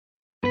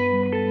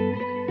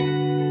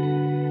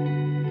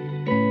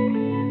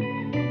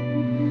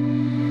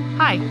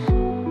Hi,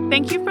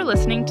 thank you for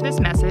listening to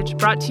this message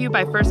brought to you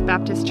by First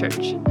Baptist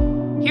Church.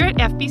 Here at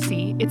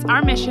FBC, it's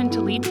our mission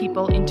to lead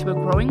people into a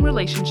growing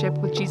relationship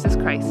with Jesus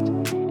Christ,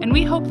 and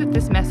we hope that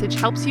this message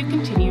helps you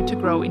continue to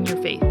grow in your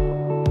faith.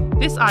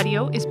 This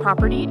audio is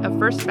property of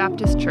First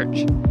Baptist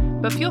Church,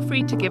 but feel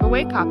free to give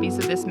away copies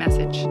of this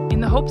message in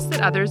the hopes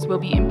that others will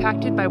be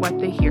impacted by what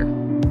they hear.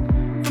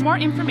 For more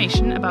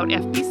information about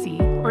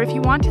FBC, or if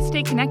you want to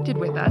stay connected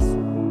with us,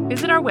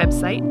 visit our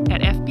website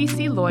at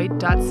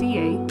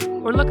fbcloyd.ca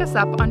or look us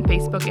up on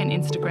Facebook and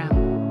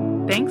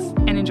Instagram. Thanks,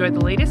 and enjoy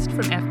the latest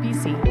from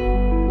FBC.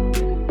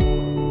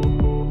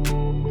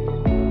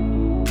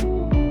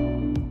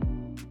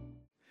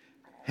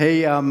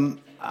 Hey,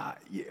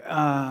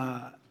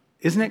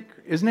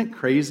 isn't it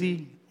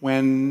crazy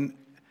when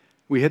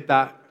we hit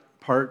that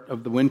part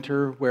of the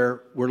winter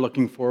where we're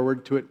looking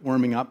forward to it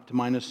warming up to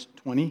minus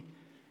 20?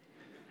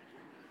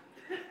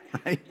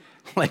 Right?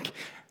 Like,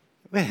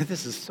 man,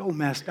 this is so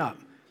messed up.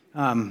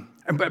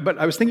 But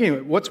I was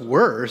thinking, what's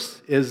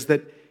worse is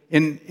that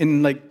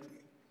in like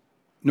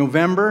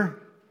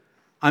November,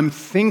 I'm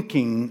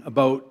thinking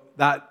about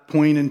that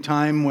point in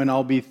time when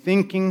I'll be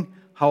thinking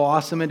how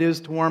awesome it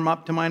is to warm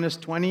up to minus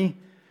 20.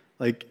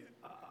 Like,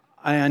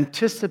 I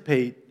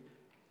anticipate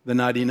the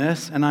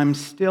nuttiness, and I'm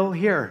still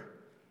here.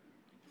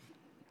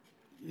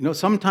 You know,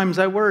 sometimes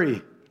I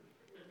worry.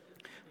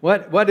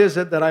 What is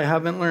it that I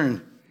haven't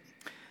learned?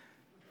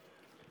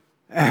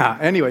 Yeah,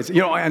 anyways,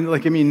 you know, and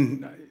like, I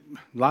mean,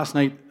 last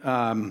night,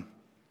 and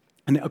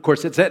of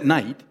course it's at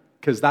night,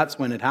 because that's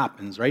when it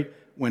happens, right?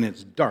 When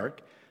it's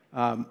dark.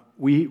 Our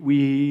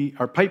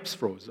pipes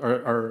froze,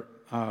 the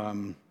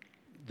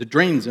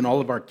drains in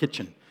all of our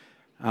kitchen.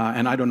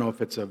 And I don't know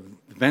if it's a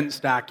vent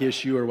stack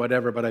issue or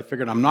whatever, but I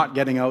figured I'm not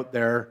getting out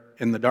there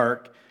in the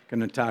dark, going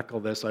to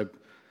tackle this. I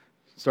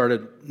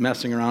started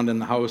messing around in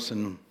the house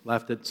and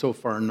left it so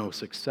far no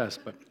success,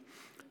 but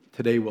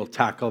today we'll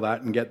tackle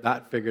that and get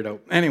that figured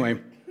out. Anyway,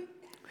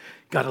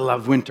 gotta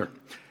love winter.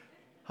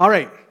 All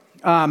right,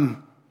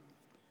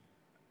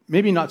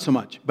 maybe not so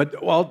much,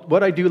 but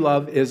what I do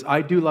love is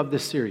I do love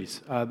this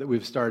series that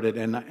we've started,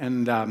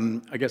 and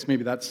I guess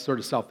maybe that's sort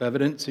of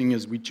self-evident, seeing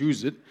as we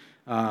choose it,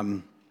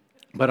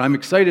 but I'm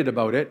excited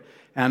about it,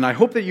 and I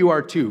hope that you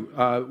are too.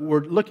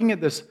 We're looking at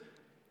this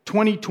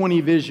 2020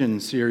 Vision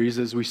series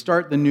as we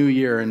start the new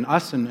year, and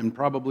us and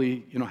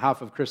probably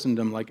half of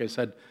Christendom, like I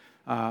said,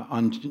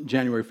 on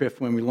January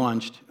 5th when we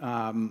launched.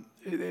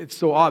 It's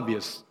so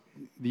obvious,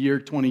 the year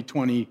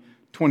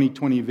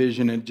 2020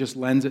 vision, it just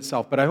lends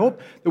itself. But I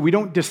hope that we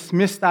don't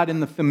dismiss that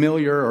in the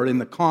familiar or in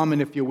the common,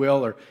 if you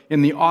will, or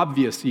in the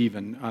obvious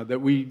even,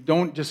 that we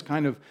don't just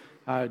kind of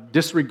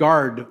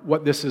disregard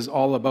what this is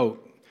all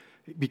about.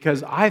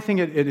 Because I think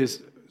it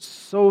is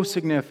so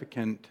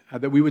significant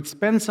that we would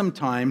spend some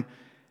time,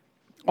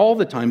 all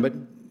the time, but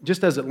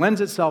just as it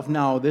lends itself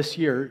now this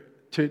year,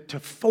 to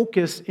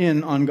focus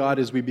in on God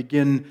as we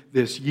begin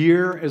this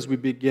year, as we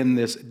begin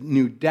this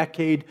new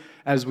decade,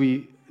 as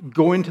we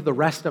go into the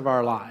rest of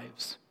our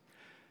lives.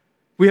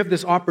 We have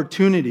this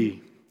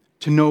opportunity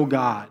to know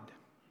God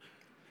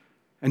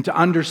and to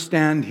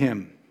understand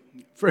Him,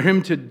 for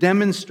Him to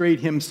demonstrate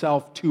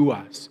Himself to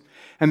us.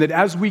 And that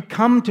as we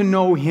come to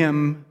know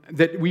Him,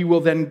 that we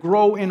will then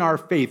grow in our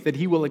faith, that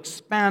He will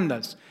expand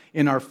us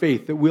in our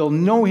faith, that we'll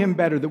know Him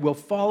better, that we'll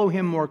follow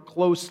Him more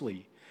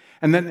closely.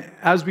 And then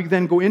as we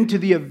then go into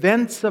the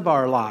events of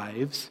our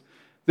lives,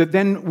 that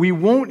then we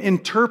won't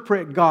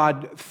interpret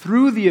God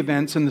through the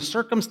events and the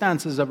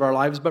circumstances of our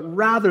lives, but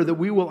rather that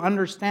we will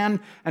understand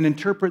and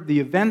interpret the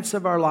events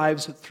of our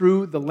lives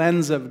through the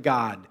lens of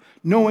God,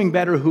 knowing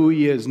better who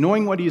He is,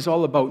 knowing what He's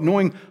all about,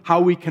 knowing how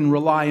we can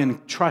rely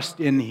and trust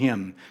in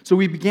Him. So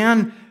we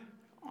began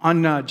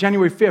on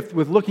January 5th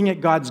with looking at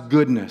God's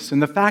goodness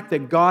and the fact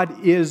that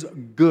God is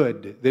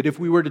good, that if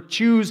we were to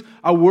choose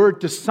a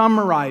word to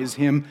summarize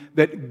Him,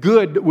 that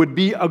good would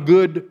be a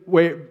good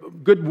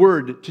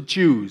word to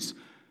choose.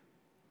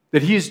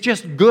 That He is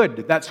just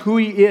good. That's who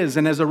He is.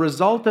 And as a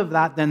result of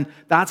that, then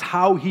that's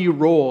how He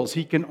rolls.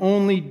 He can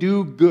only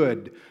do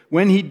good.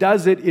 When He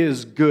does it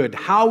is good.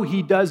 How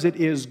He does it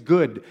is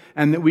good.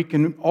 And that we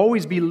can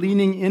always be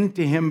leaning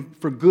into Him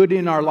for good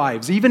in our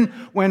lives. Even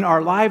when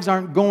our lives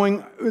aren't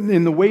going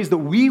in the ways that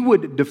we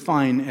would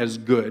define as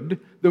good,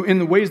 in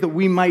the ways that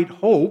we might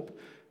hope,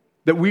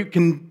 that we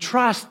can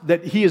trust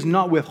that He is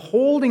not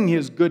withholding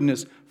His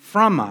goodness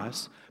from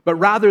us, but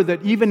rather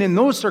that even in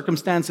those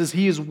circumstances,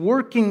 He is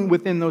working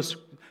within those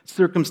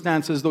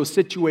circumstances, those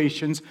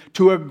situations,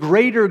 to a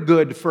greater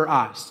good for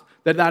us.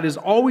 That is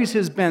always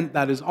His bent,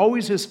 that is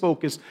always His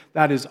focus,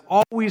 that is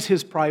always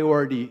His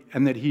priority,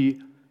 and that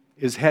He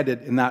is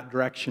headed in that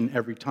direction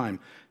every time.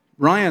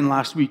 Ryan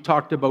last week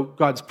talked about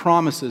God's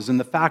promises and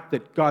the fact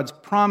that God's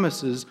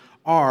promises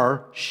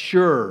are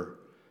sure,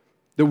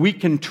 that we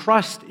can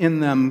trust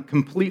in them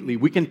completely.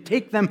 We can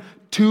take them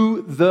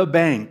to the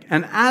bank.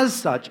 And as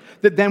such,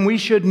 that then we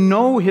should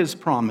know His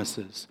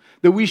promises,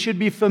 that we should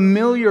be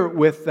familiar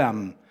with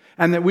them,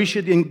 and that we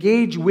should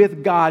engage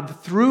with God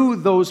through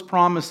those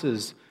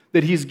promises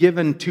that he's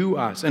given to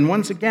us. And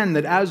once again,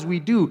 that as we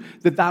do,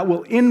 that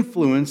will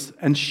influence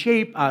and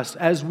shape us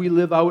as we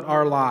live out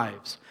our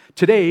lives.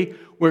 Today,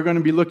 we're going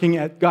to be looking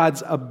at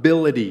God's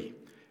ability,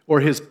 or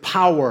his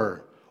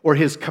power, or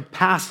his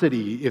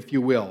capacity, if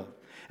you will.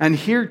 And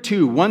here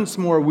too, once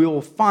more, we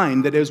will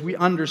find that as we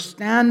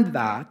understand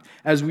that,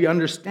 as we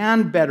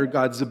understand better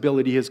God's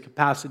ability, his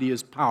capacity,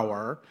 his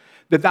power,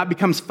 that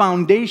becomes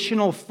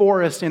foundational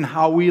for us in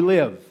how we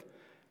live.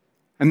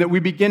 And that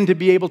we begin to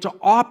be able to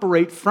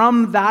operate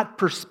from that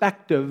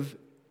perspective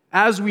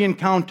as we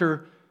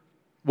encounter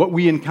what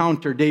we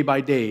encounter day by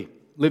day,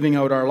 living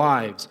out our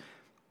lives.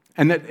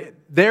 And that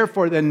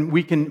therefore then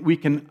we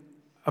can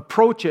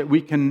approach it,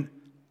 we can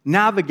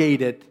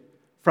navigate it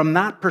from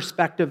that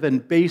perspective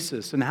and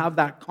basis and have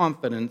that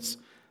confidence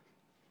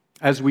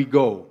as we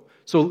go.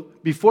 So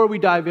before we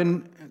dive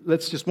in,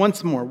 let's just one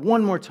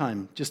more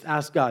time, just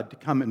ask God to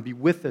come and be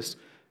with us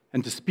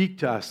and to speak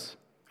to us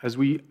as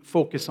we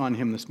focus on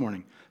him this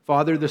morning.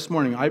 Father, this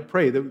morning, I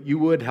pray that you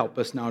would help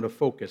us now to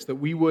focus, that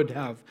we would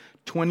have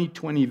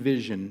 20/20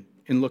 vision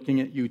in looking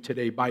at you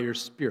today by your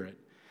Spirit,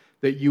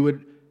 that you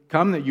would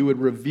come, that you would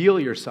reveal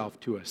yourself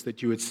to us,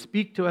 that you would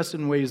speak to us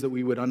in ways that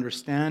we would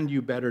understand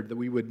you better, that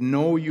we would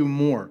know you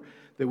more,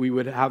 that we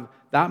would have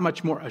that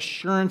much more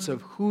assurance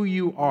of who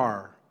you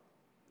are.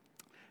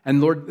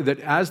 And Lord, that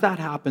as that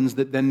happens,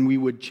 that then we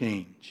would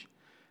change.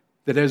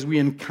 That as we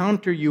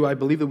encounter you, I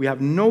believe that we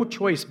have no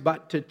choice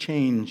but to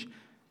change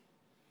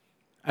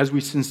as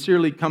we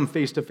sincerely come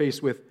face to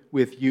face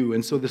with you.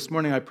 And so this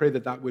morning I pray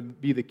that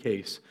would be the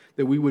case,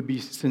 that we would be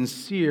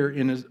sincere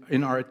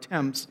in our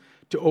attempts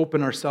to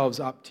open ourselves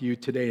up to you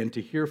today and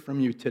to hear from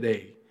you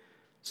today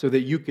so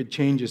that you could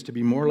change us to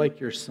be more like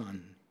your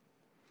Son.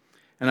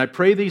 And I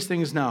pray these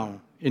things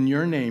now in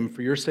your name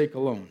for your sake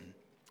alone.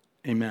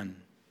 Amen.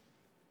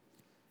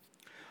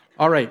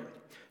 All right.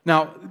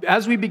 Now,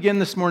 as we begin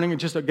this morning,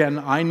 just again,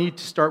 I need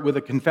to start with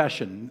a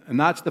confession, and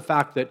that's the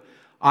fact that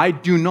I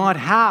do not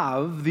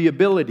have the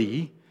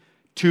ability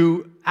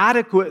to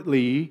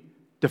adequately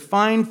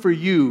define for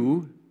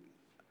you,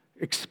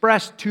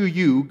 express to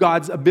you,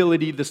 God's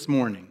ability this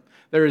morning.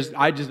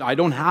 I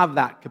don't have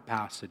that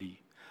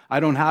capacity. I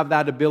don't have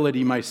that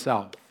ability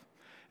myself.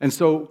 And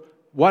so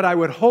what I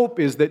would hope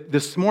is that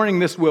this morning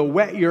this will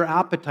whet your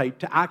appetite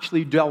to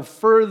actually delve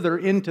further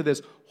into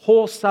this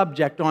whole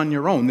subject on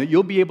your own, that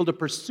you'll be able to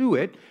pursue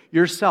it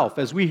yourself.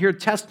 As we hear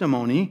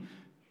testimony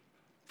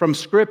from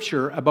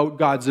Scripture about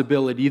God's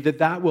ability,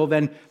 that will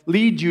then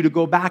lead you to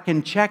go back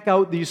and check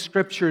out these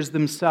Scriptures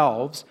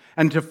themselves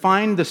and to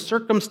find the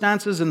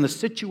circumstances and the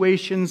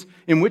situations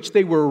in which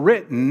they were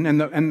written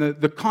and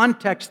the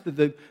context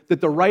that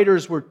the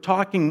writers were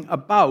talking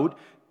about,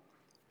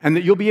 and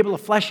that you'll be able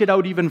to flesh it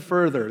out even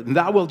further. And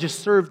that will just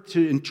serve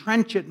to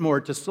entrench it more,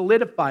 to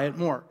solidify it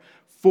more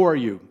for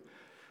you.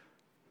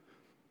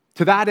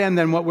 To that end,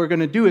 then, what we're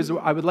going to do is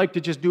I would like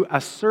to just do a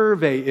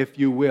survey, if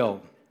you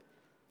will,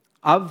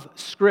 of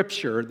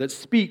Scripture that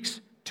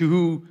speaks to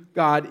who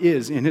God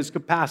is in his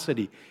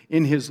capacity,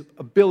 in his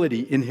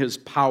ability, in his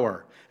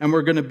power. And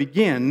we're going to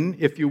begin,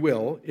 if you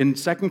will, in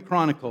 2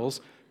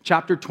 Chronicles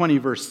chapter 20,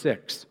 verse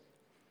 6.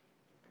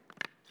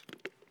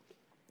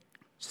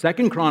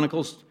 2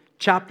 Chronicles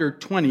chapter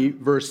 20,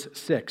 verse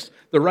 6.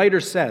 The writer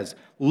says,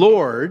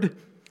 "Lord,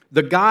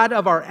 the God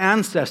of our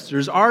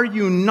ancestors, are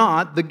you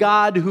not the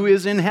God who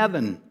is in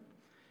heaven?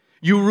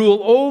 You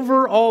rule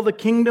over all the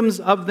kingdoms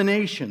of the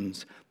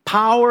nations.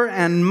 Power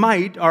and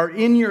might are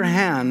in your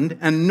hand,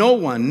 and no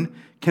one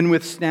can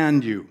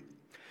withstand you."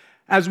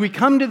 As we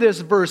come to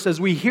this verse,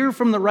 as we hear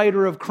from the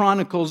writer of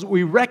Chronicles,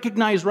 we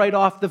recognize right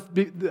off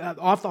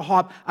the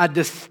hop a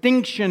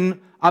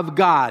distinction of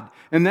God,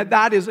 and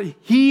that is,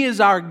 he is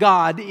our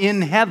God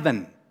in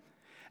heaven,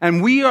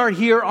 and we are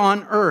here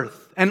on earth.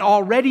 And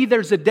already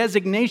there's a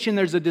designation,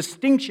 there's a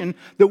distinction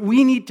that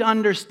we need to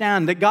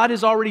understand, that God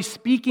is already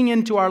speaking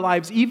into our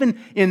lives, even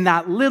in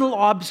that little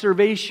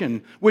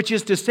observation, which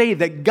is to say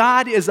that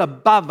God is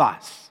above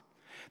us,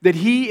 that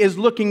he is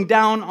looking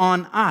down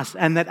on us,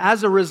 and that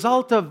as a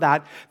result of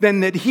that, then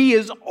that he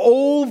is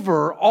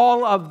over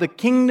all of the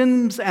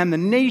kingdoms and the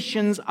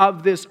nations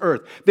of this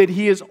earth, that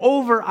he is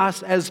over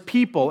us as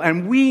people,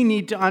 and we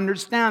need to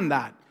understand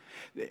that.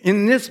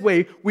 In this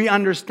way, we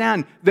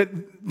understand that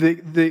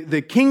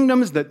the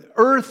kingdoms, the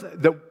earth,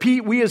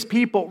 we as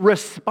people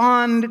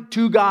respond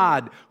to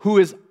God, who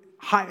is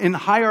in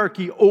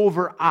hierarchy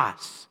over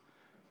us.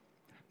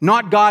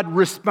 Not God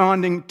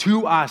responding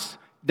to us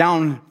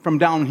from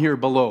down here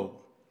below.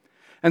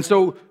 And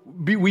so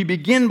we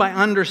begin by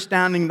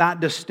understanding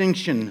that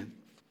distinction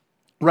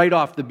right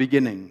off the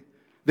beginning,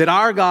 that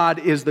our God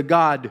is the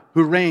God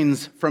who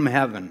reigns from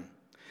heaven.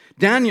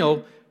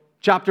 Daniel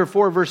chapter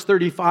 4, verse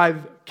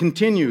 35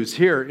 continues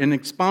here in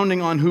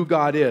expounding on who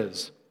God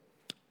is.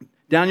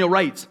 Daniel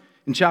writes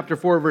in chapter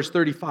 4, verse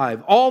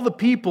 35, "All the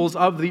peoples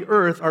of the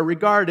earth are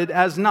regarded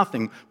as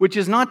nothing," which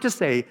is not to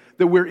say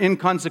that we're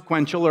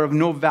inconsequential or of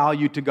no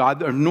value to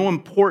God, or of no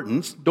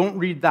importance. Don't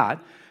read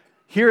that.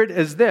 Hear it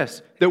as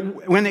this,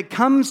 that when it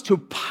comes to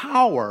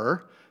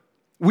power,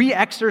 we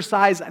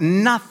exercise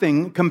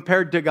nothing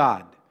compared to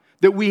God.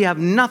 that we have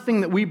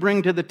nothing that we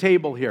bring to the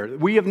table here.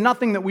 We have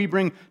nothing that we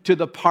bring to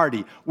the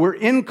party. We're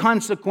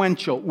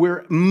inconsequential.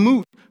 We're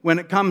moot when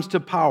it comes to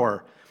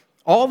power.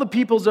 All the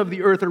peoples of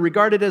the earth are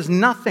regarded as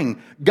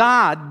nothing.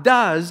 God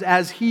does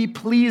as he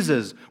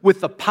pleases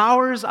with the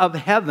powers of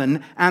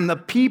heaven and the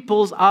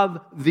peoples of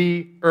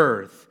the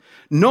earth.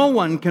 No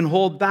one can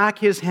hold back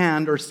his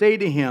hand or say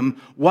to him,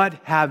 "What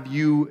have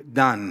you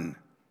done?"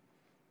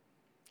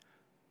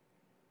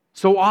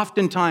 So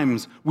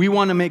oftentimes, we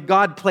want to make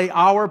God play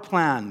our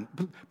plan,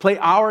 play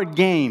our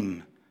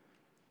game.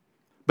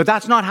 But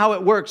that's not how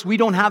it works. We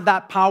don't have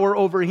that power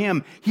over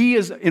him. He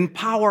is in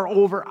power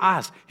over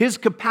us. His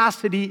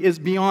capacity is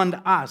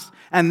beyond us.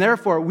 And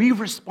therefore, we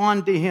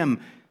respond to him.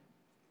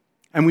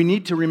 And we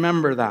need to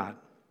remember that.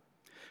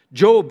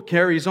 Job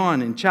carries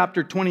on in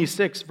chapter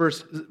 26,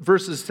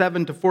 verses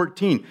 7 to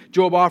 14.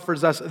 Job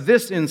offers us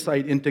this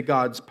insight into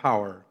God's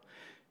power.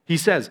 He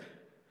says,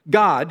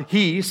 God,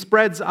 he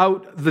spreads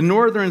out the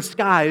northern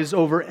skies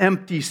over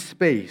empty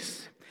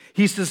space.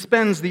 He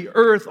suspends the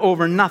earth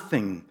over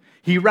nothing.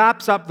 He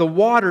wraps up the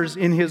waters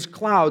in his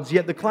clouds,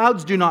 yet the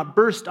clouds do not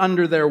burst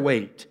under their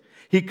weight.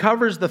 He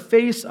covers the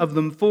face of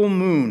the full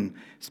moon,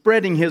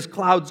 spreading his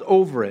clouds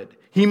over it.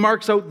 He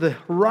marks out the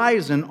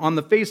horizon on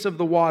the face of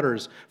the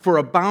waters for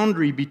a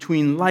boundary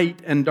between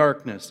light and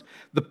darkness.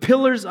 The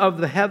pillars of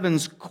the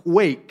heavens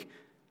quake,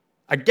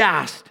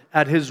 aghast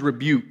at his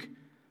rebuke.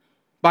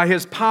 By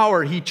his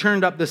power, he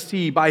churned up the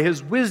sea. By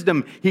his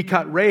wisdom, he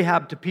cut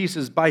Rahab to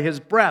pieces. By his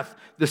breath,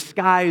 the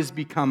skies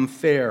become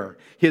fair.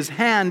 His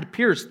hand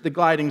pierced the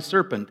gliding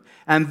serpent.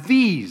 And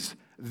these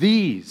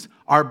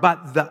are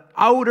but the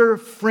outer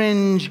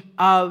fringe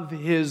of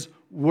his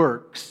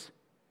works.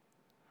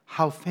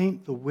 How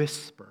faint the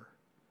whisper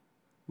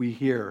we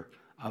hear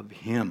of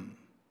him.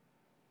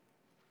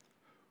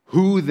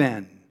 Who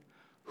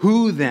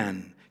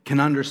then can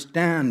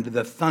understand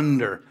the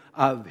thunder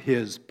of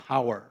his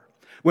power?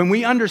 When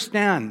we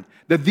understand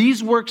that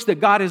these works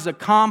that God has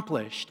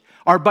accomplished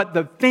are but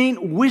the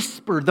faint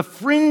whisper, the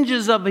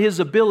fringes of his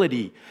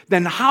ability,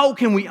 then how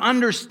can we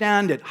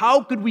understand it?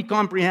 How could we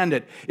comprehend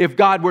it if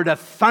God were to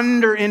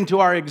thunder into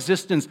our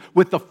existence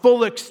with the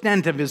full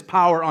extent of his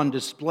power on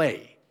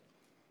display?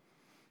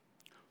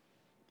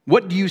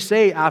 What do you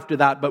say after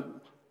that? But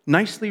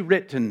nicely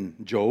written,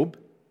 Job.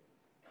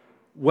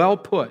 Well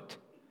put.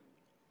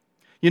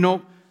 You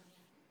know,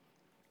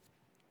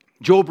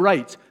 Job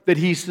writes that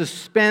he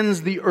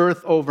suspends the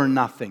earth over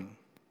nothing.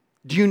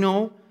 Do you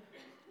know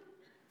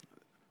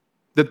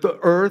that the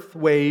earth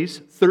weighs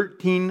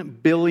 13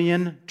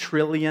 billion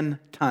trillion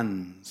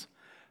tons?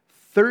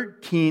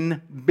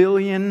 13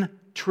 billion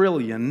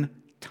trillion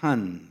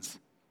tons.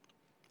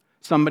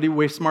 Somebody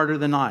way smarter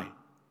than I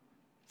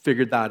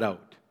figured that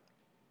out.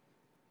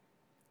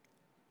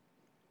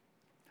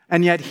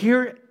 And yet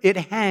here it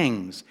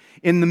hangs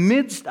in the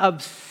midst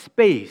of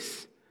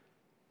space,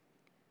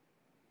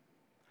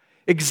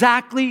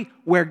 exactly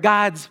where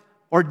God's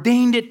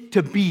ordained it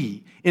to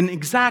be, in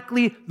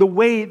exactly the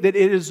way that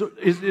it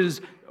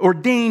is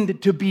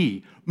ordained to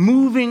be,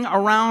 moving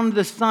around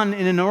the sun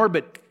in an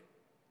orbit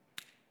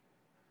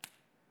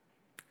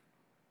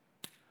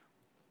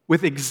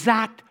with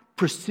exact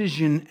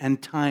precision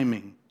and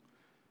timing.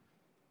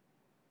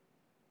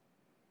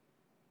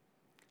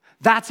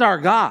 That's our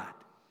God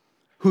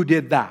who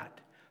did that.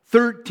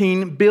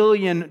 13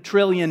 billion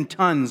trillion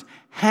tons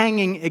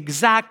hanging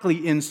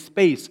exactly in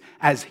space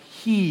as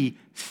he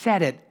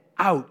set it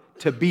out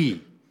to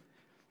be.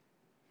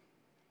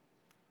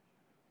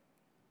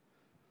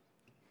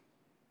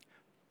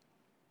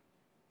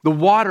 The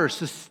water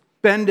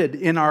suspended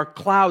in our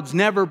clouds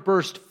never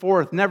burst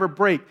forth, never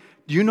break.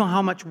 Do you know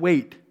how much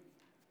weight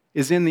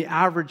is in the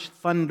average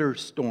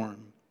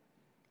thunderstorm?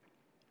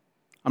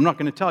 I'm not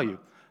going to tell you.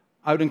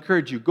 I would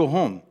encourage you, go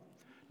home,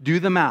 do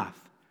the math.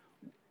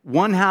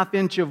 1/2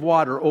 inch of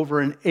water over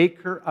an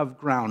acre of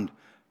ground.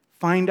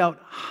 Find out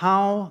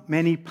how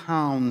many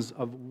pounds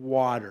of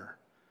water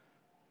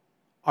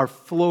are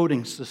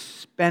floating,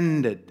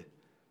 suspended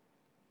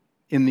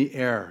in the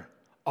air,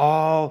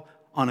 all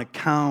on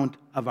account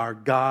of our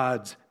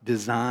God's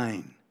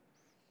design.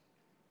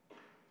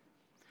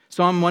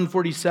 Psalm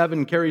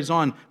 147 carries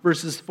on,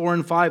 verses 4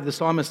 and 5. The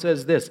psalmist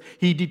says this: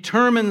 He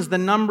determines the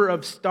number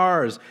of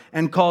stars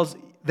and calls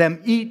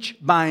them each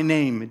by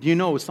name. Do you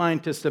know,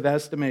 scientists have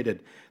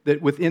estimated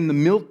that within the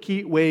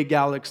Milky Way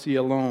galaxy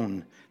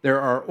alone,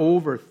 there are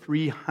over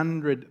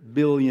 300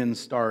 billion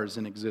stars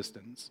in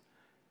existence.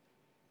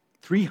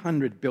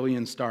 300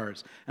 billion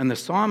stars. And the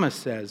psalmist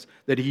says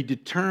that he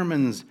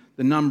determines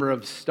the number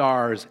of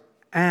stars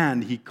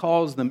and he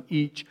calls them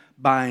each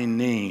by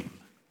name.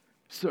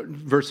 So,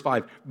 verse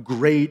 5,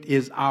 great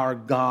is our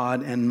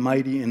God and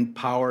mighty in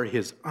power.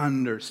 His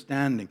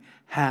understanding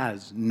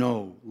has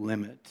no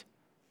limit.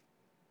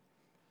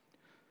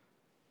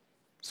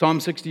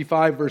 Psalm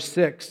 65, verse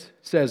 6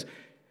 says,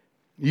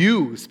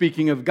 You,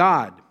 speaking of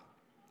God,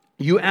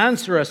 you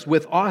answer us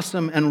with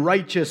awesome and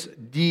righteous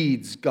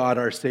deeds, God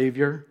our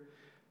Savior,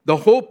 the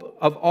hope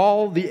of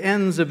all the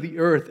ends of the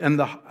earth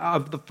and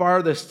of the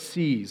farthest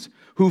seas.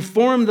 who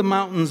formed the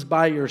mountains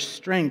by your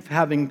strength,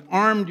 having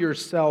armed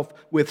yourself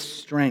with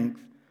strength,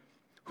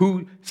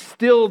 who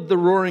stilled the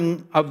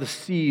roaring of the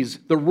seas,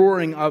 the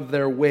roaring of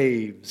their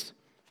waves,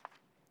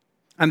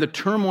 and the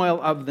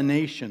turmoil of the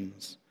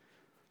nations.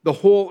 The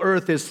whole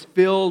earth is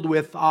filled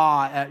with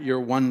awe at your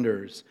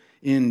wonders.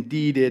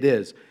 Indeed it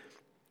is.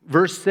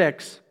 Verse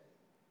 6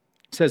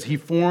 says, he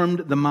formed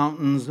the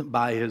mountains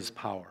by his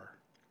power.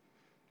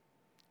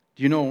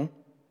 Do you know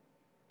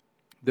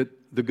that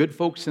the good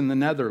folks in the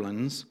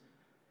Netherlands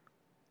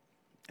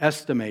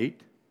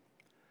estimate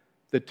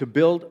that to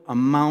build a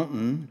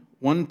mountain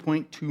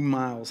 1.2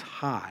 miles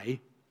high,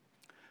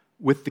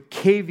 with the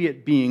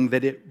caveat being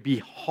that it be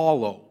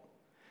hollow,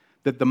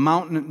 that the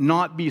mountain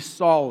not be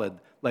solid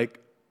like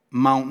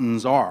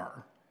mountains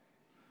are,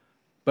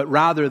 but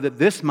rather that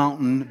this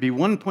mountain be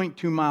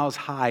 1.2 miles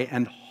high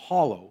and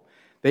hollow.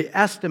 They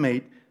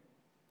estimate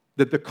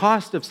that the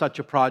cost of such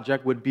a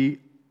project would be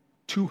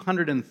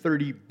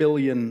 $230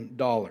 billion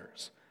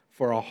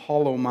for a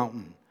hollow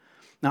mountain.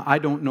 Now, I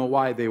don't know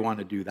why they want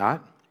to do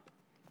that.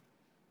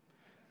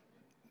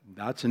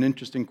 That's an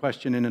interesting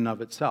question in and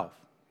of itself.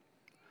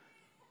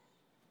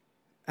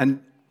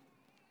 And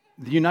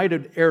the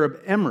United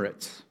Arab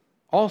Emirates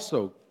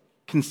also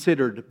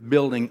considered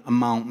building a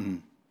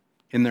mountain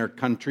in their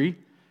country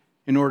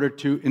in order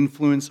to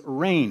influence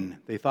rain.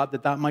 They thought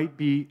that that might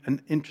be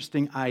an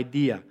interesting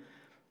idea.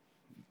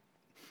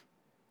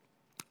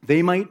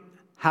 They might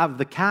have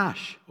the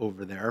cash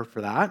over there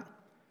for that.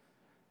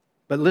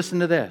 But listen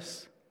to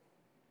this.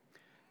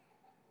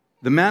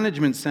 The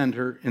Management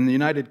Center in the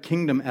United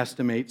Kingdom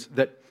estimates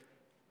that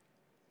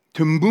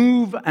to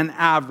move an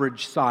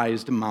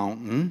average-sized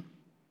mountain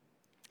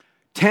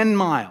 10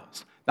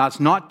 miles, that's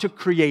not to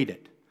create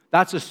it.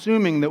 That's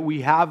assuming that we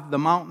have the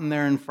mountain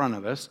there in front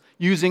of us,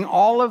 using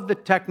all of the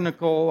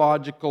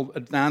technological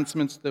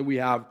advancements that we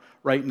have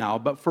right now.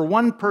 But for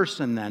one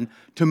person then,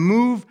 to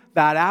move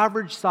that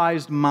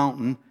average-sized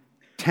mountain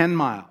 10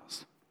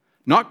 miles,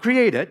 not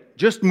create it,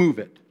 just move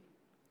it,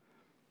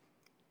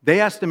 they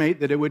estimate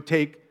that it would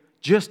take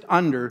just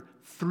under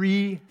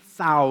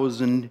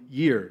 3,000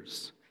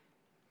 years.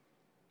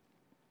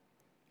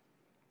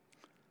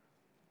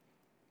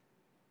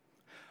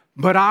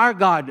 But our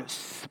God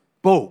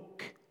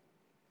spoke,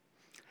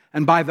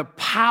 and by the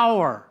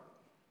power,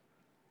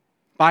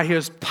 by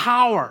his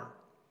power,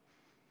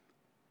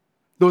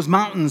 those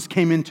mountains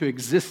came into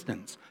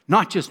existence.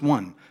 Not just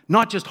one,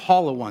 not just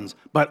hollow ones,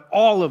 but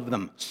all of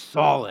them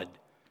solid.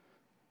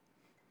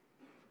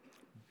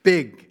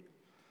 Big.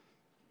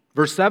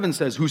 Verse 7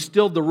 says, who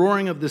stilled the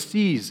roaring of the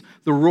seas,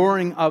 the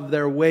roaring of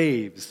their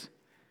waves.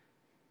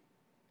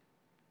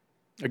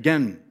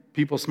 Again,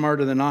 people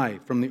smarter than I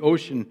from the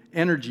Ocean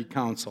Energy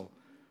Council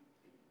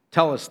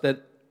tell us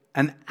that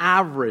an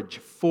average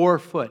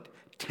 4-foot,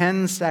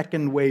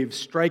 10-second wave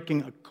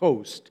striking a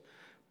coast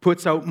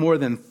puts out more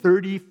than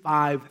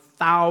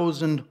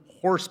 35,000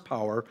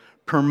 horsepower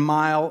per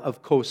mile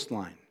of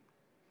coastline.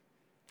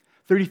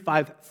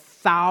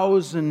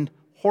 35,000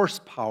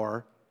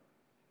 horsepower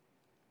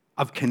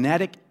of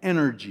kinetic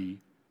energy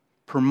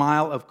per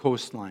mile of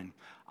coastline.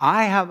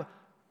 I have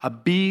a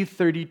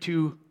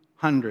B3200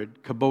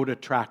 Kubota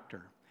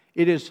tractor.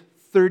 It is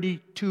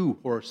 32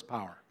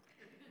 horsepower.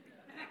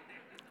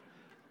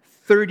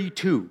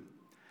 32.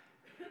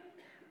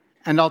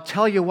 And I'll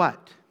tell you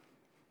what,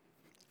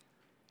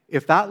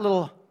 if that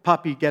little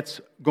puppy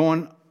gets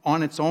going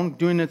on its own,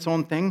 doing its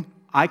own thing,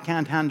 I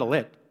can't handle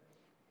it.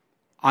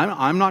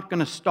 I'm not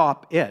going to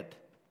stop it.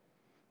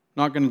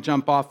 Not going to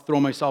jump off,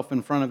 throw myself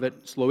in front of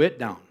it, slow it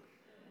down.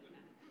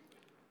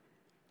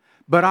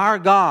 But our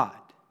God,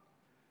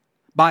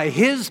 by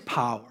his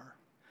power,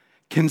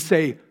 can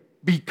say,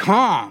 be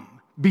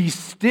calm, be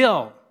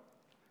still,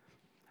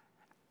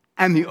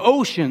 and the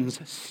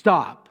oceans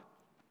stop.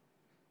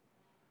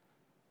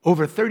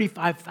 Over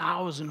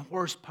 35,000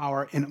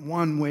 horsepower in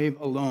one wave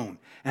alone.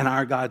 And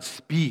our God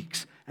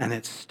speaks, and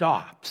it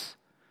stops.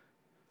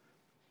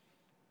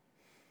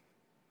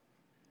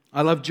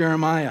 I love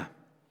Jeremiah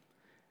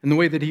and the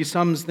way that he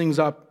sums things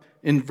up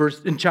in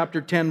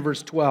chapter 10,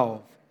 verse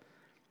 12.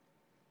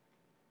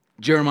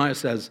 Jeremiah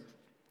says,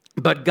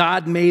 but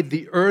God made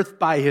the earth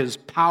by his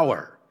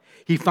power.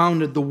 He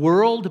founded the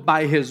world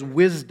by his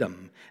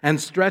wisdom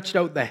and stretched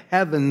out the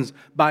heavens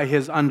by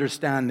his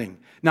understanding.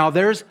 Now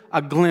there's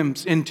a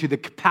glimpse into the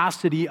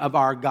capacity of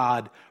our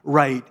God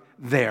right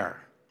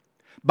there.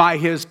 By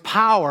his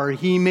power,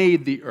 he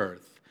made the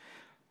earth.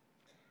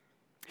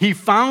 He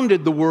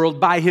founded the world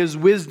by his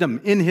wisdom,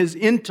 in his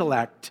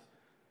intellect.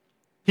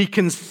 He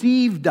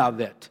conceived of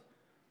it.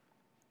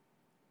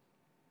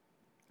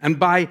 And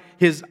by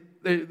his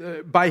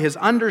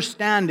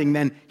understanding,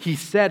 then, he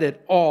set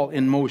it all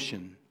in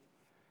motion.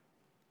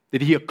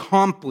 That he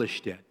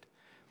accomplished it.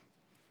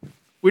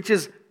 Which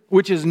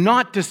is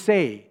not to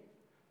say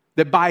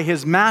that by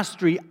his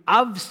mastery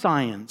of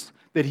science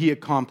that he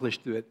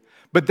accomplished it,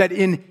 but that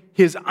in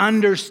his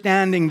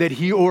understanding that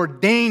he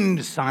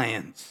ordained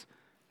science.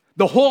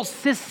 The whole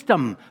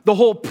system, the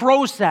whole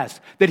process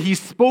that he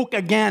spoke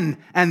again,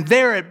 and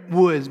there it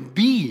was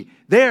be.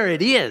 There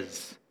it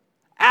is.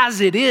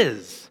 as it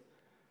is.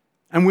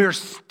 And we're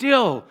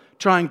still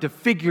trying to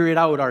figure it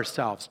out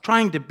ourselves,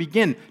 trying to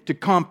begin to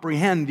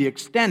comprehend the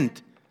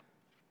extent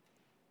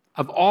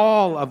of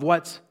all of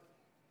what's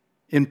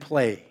in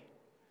play.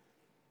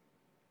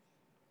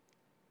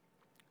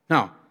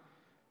 Now,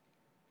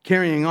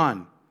 carrying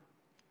on.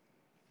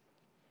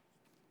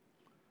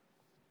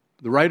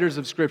 The writers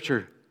of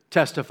Scripture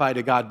testify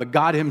to God, but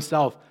God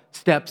himself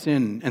steps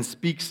in and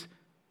speaks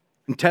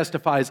and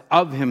testifies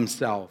of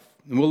himself.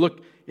 And we'll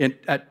look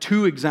at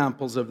two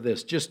examples of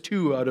this, just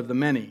two out of the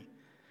many.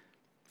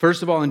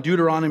 First of all, in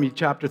Deuteronomy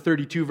chapter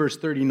 32, verse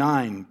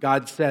 39,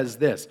 God says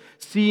this,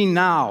 "See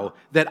now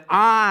that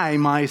I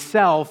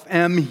myself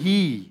am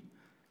He.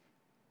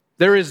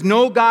 There is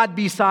no God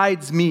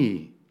besides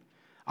me.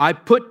 I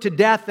put to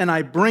death and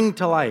I bring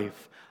to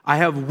life. I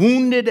have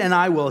wounded and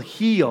I will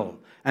heal,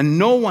 and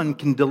no one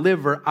can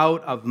deliver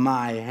out of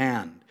my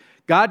hand."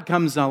 God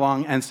comes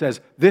along and says,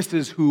 "This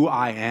is who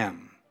I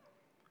am.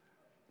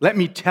 Let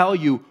me tell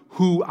you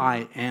who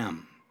I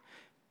am."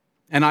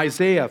 And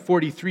Isaiah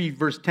 43,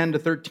 verse 10 to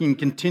 13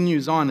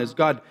 continues on as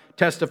God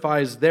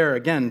testifies there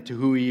again to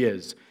who he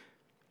is.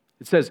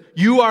 It says,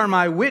 "You are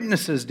my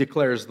witnesses,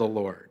 declares the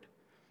Lord,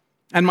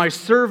 and my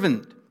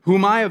servant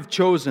whom I have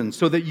chosen,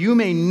 so that you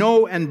may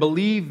know and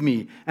believe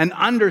me and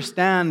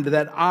understand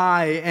that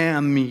I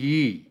am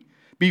He.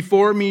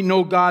 Before me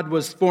no God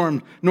was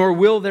formed, nor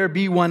will there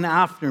be one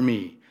after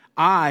me.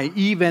 I,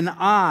 even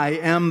I,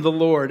 am the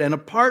Lord, and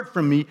apart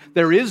from me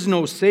there is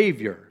no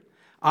Savior.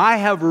 I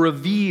have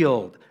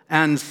revealed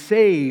and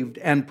saved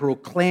and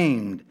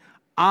proclaimed.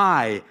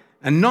 I,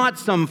 and not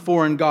some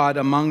foreign god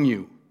among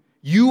you.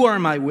 You are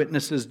my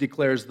witnesses,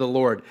 declares the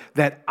Lord,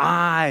 that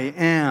I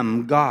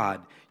am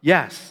God.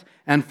 Yes,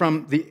 and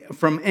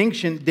from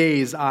ancient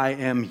days I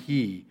am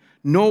He.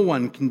 No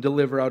one can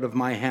deliver out of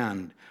my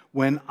hand.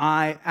 When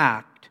I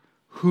act,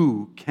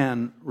 who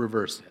can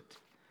reverse it?"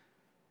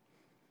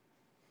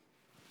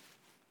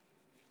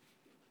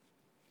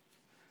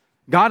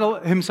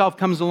 God himself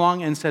comes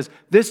along and says,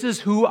 "This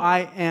is who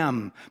I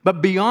am."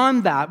 But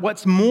beyond that,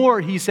 what's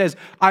more, he says,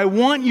 "I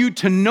want you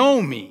to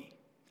know me.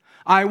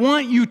 I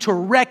want you to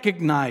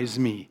recognize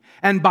me.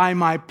 And by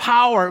my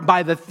power,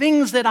 by the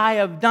things that I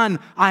have done,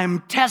 I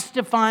am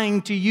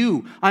testifying to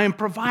you. I am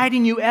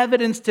providing you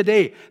evidence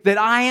today that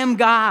I am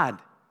God,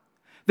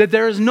 that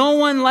there is no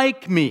one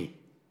like me,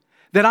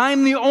 that I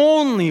am the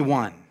only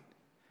one.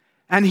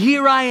 And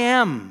here I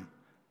am.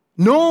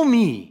 Know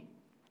me.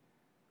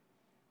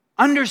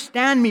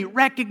 Understand me,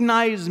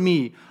 recognize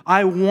me.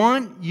 I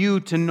want you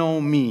to know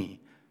me."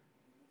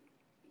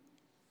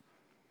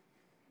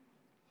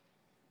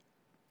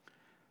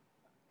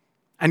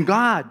 And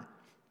God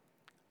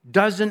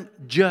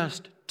doesn't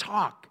just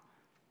talk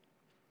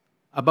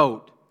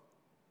about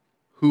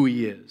who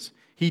He is.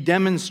 He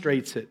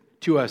demonstrates it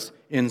to us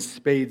in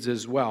spades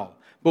as well,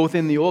 both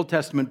in the Old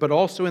Testament but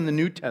also in the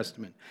New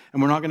Testament.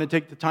 And we're not going to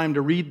take the time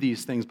to read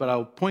these things, but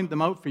I'll point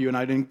them out for you. And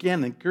I'd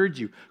again encourage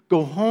you,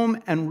 go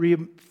home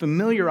and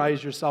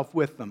familiarize yourself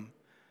with them.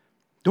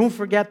 Don't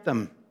forget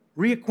them.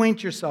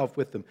 Reacquaint yourself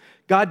with them.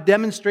 God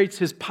demonstrates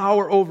His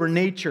power over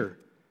nature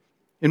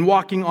in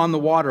walking on the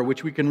water,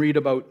 which we can read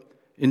about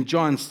in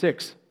John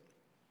 6,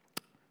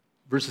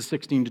 verses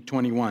 16 to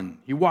 21.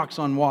 He walks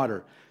on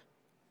water.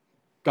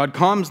 God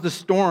calms the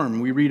storm,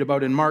 we read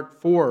about in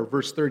Mark 4,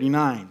 verse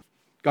 39.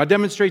 God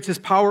demonstrates His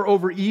power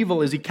over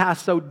evil as He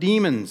casts out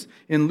demons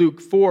in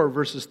Luke 4,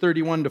 verses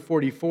 31 to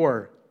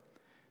 44.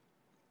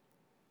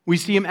 We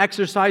see Him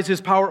exercise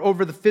His power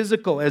over the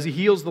physical as He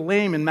heals the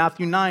lame in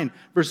Matthew 9,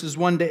 verses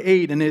 1 to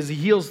 8, and as He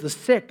heals the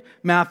sick,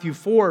 Matthew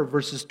 4,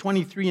 verses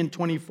 23 and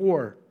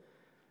 24.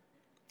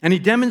 And He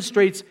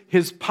demonstrates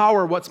His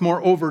power, what's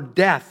more, over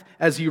death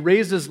as He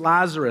raises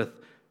Lazarus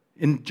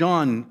in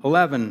John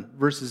 11,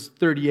 verses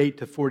 38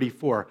 to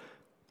 44.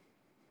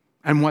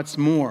 And what's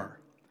more,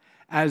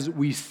 as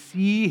we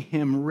see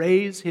Him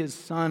raise His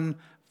Son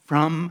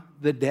from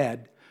the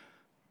dead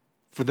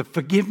for the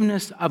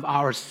forgiveness of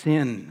our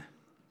sin.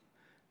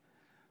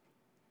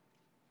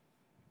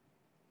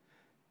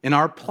 In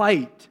our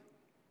plight,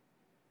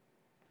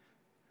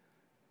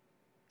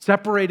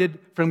 separated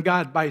from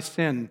God by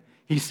sin,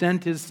 He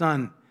sent His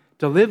Son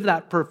to live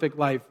that perfect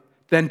life,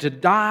 then to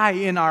die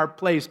in our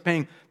place,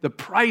 paying the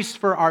price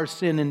for our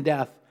sin and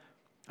death.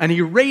 And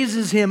He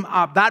raises Him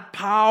up. That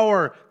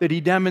power that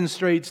He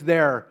demonstrates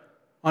there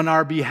on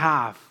our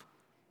behalf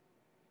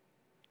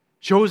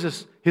shows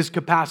us His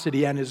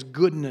capacity and His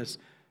goodness,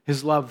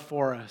 His love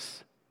for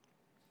us.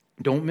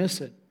 Don't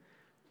miss it.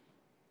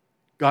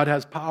 God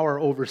has power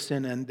over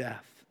sin and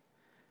death.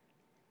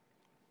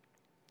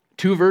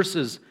 2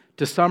 verses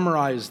to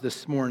summarize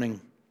this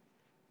morning,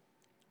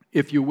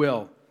 if you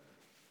will.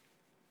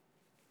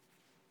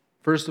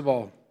 First of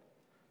all,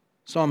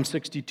 Psalm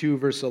 62,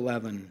 verse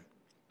 11.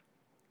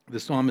 The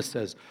psalmist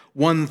says,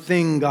 "One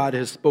thing God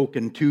has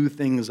spoken, two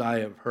things I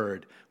have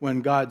heard."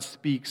 When God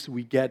speaks,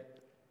 we get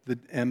the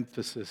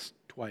emphasis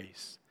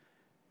twice.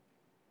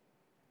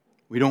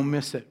 We don't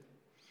miss it.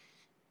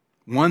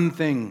 One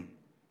thing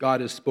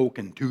God has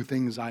spoken, two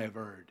things I have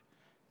heard.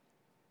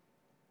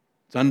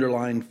 It's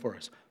underlined for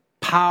us.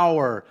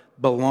 Power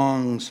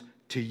belongs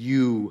to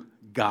you,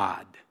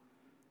 God.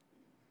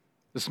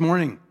 This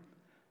morning,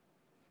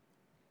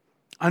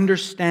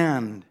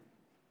 understand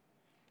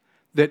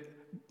that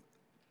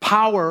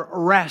power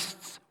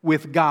rests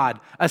with God.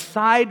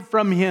 Aside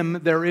from Him,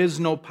 there is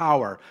no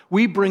power.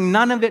 We bring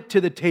none of it to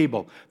the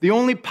table. The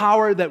only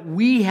power that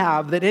we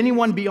have, that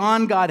anyone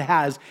beyond God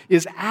has,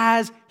 is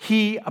as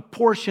He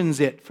apportions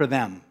it for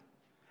them.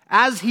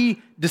 As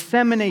He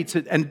disseminates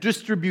it and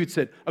distributes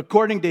it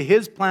according to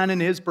His plan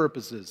and His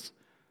purposes.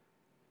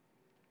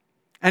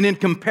 And in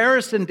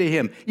comparison to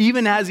Him,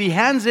 even as He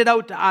hands it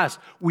out to us,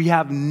 we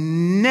have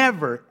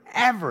never,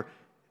 ever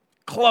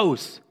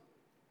close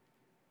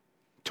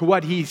to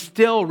what He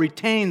still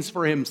retains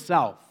for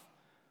Himself.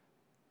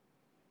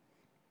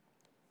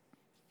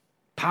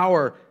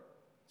 Power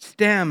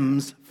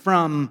stems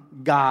from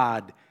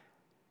God.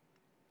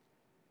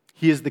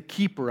 He is the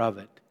keeper of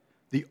it,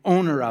 the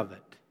owner of it.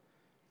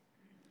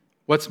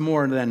 What's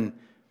more than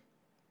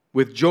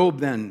with Job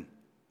then,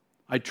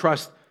 I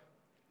trust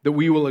that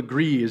we will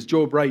agree, as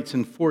Job writes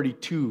in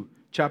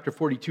chapter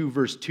 42,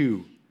 verse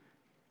 2.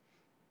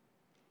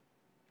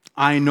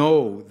 I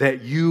know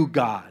that you,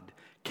 God,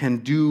 can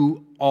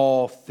do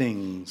all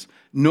things.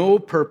 No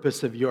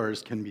purpose of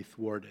yours can be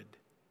thwarted.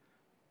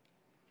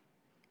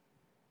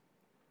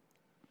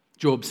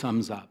 Job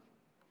sums up.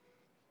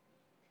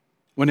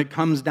 When it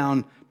comes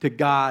down to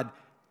God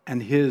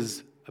and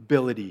His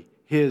ability,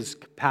 His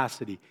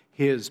capacity,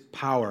 His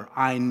power,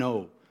 I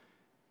know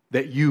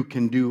that you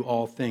can do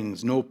all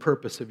things. No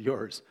purpose of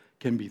yours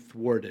can be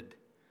thwarted.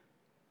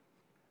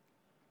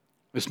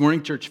 This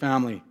morning, church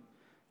family,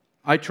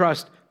 I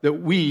trust that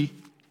we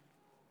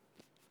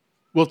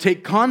will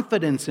take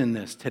confidence in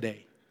this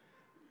today.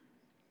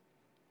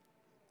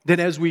 That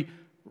as we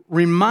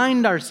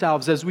remind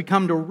ourselves, as we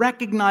come to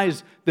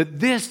recognize that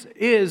this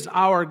is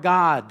our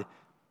God,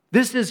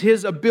 this is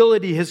His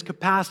ability, His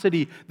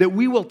capacity, that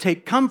we will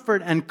take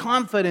comfort and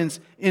confidence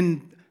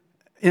in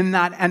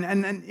that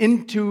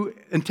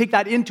and take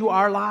that into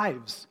our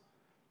lives.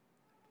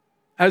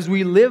 As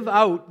we live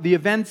out the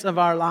events of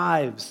our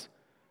lives,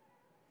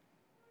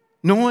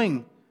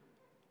 knowing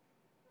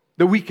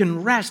that we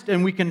can rest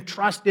and we can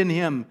trust in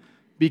Him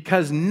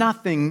because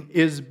nothing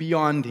is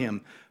beyond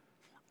Him.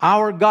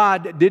 Our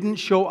God didn't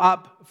show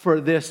up for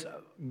this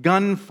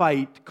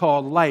gunfight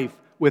called life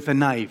with a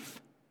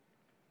knife.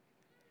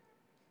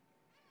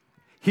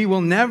 He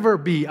will never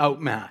be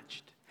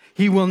outmatched.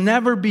 He will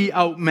never be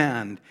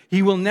outmanned.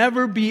 He will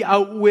never be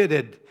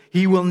outwitted.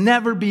 He will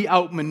never be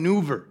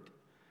outmaneuvered.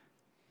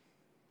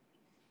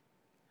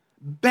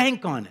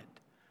 Bank on it.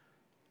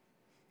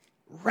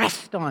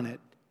 Rest on it.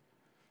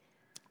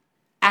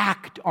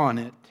 Act on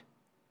it.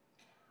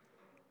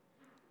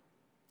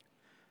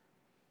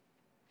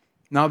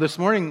 Now this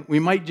morning, we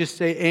might just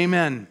say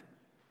amen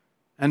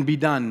and be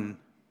done.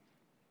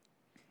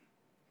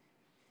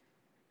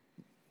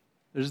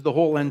 There's the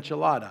whole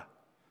enchilada.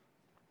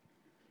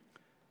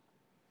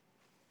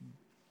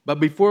 But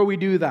before we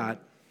do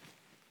that,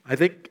 I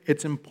think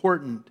it's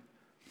important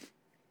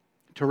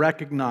to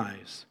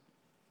recognize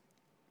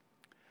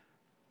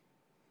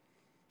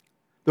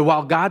that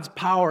while God's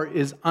power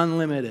is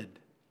unlimited,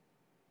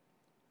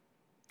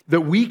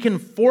 that we can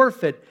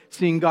forfeit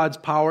seeing God's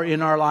power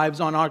in our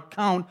lives on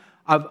account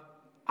of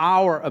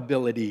our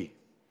ability,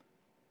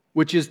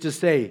 which is to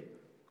say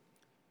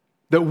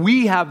that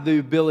we have the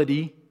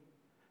ability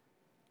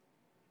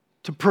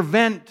to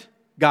prevent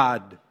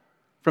God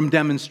from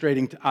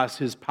demonstrating to us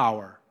His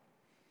power.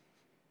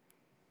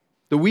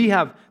 That we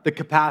have the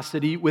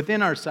capacity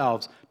within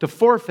ourselves to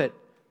forfeit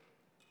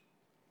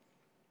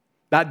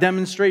that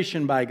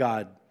demonstration by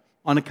God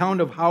on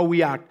account of how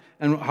we act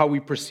and how we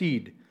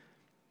proceed.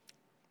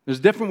 There's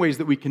different ways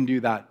that we can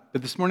do that.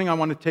 But this morning I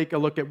want to take a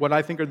look at what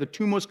I think are the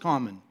two most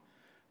common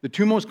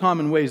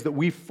ways that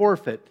we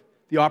forfeit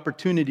the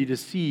opportunity to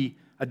see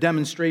a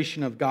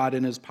demonstration of God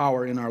and His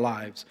power in our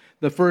lives.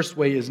 The first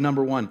way is,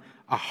 number one,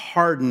 a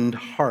hardened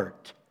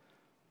heart.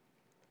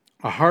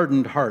 A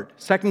hardened heart.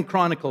 2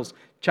 Chronicles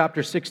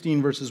chapter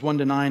 16, verses 1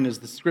 to 9 is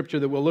the scripture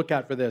that we'll look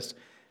at for this.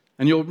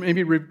 And you'll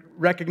maybe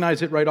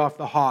recognize it right off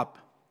the hop.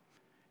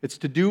 It's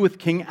to do with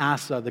King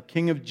Asa, the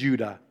king of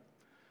Judah.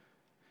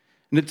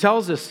 And it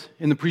tells us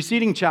in the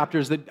preceding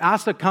chapters that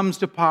Asa comes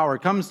to power,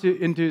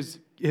 into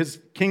his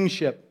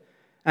kingship,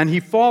 and he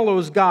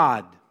follows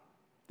God.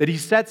 That he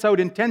sets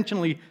out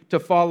intentionally to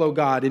follow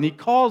God, and he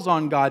calls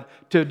on God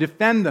to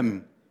defend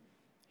them.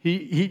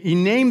 He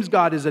names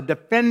God as a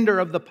defender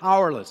of the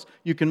powerless.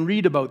 You can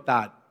read about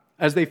that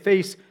as they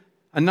face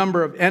a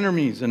number of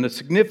enemies and a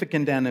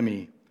significant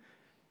enemy.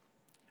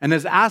 And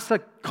as Asa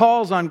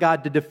calls on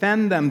God to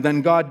defend them,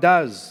 then God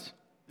does.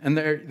 And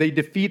they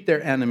defeat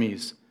their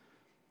enemies.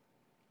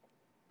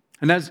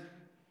 And as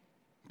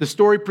the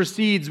story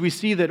proceeds, we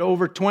see that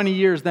over 20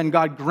 years, then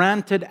God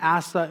granted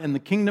Asa and the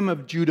kingdom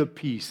of Judah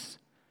peace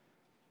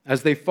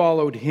as they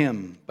followed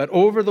him. But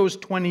over those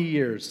 20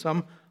 years,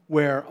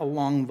 somewhere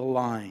along the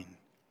line,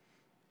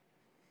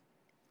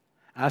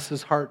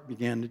 Asa's heart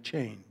began to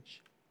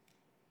change.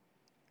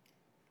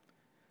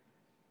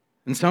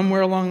 And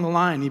somewhere along the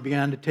line, he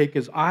began to take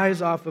his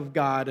eyes off of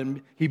God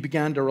and he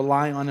began to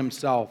rely on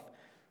himself.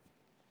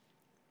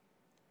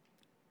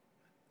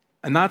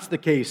 And that's the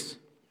case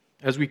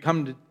as we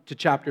come to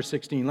chapter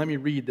 16. Let me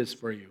read this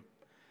for you.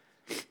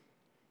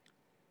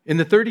 In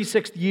the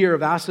 36th year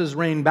of Asa's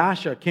reign,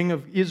 Baasha, king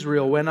of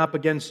Israel, went up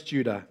against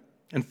Judah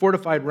and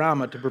fortified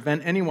Ramah to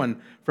prevent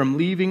anyone from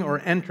leaving or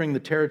entering the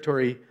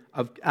territory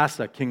of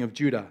Asa, king of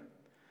Judah.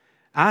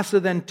 Asa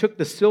then took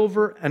the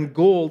silver and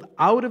gold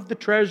out of the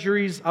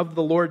treasuries of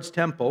the Lord's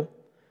temple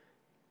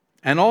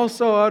and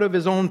also out of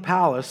his own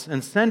palace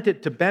and sent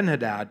it to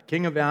Ben-Hadad,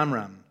 king of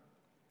Aram,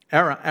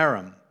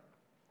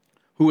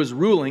 who was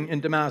ruling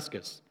in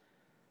Damascus.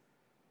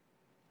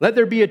 "Let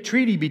there be a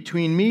treaty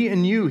between me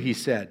and you," he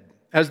said,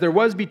 "as there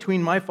was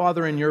between my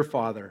father and your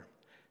father.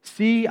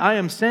 See, I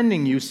am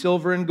sending you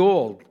silver and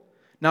gold.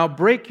 Now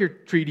break your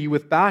treaty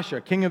with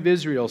Baasha, king of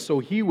Israel, so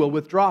he will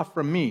withdraw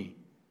from me."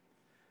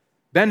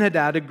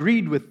 Ben-Hadad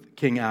agreed with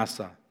King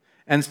Asa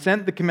and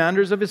sent the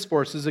commanders of his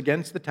forces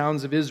against the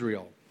towns of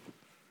Israel.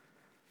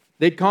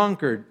 They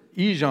conquered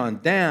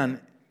Ijon, Dan,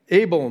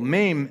 Abel,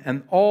 Maim,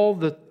 and all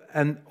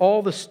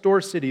the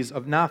store cities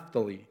of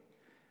Naphtali.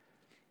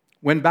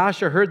 When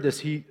Baasha heard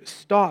this, he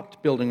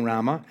stopped building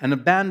Ramah and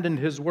abandoned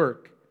his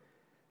work.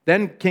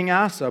 Then King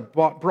Asa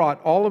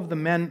brought all of the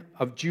men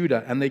of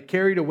Judah, and they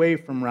carried away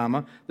from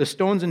Ramah the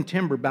stones and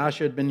timber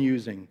Baasha had been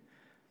using.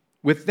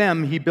 With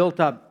them he built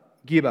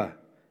up Geba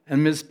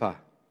and Mizpah.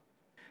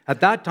 At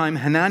that time,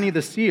 Hanani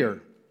the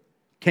seer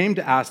came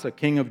to Asa,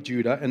 king of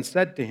Judah, and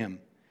said to him,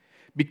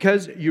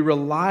 "Because you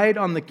relied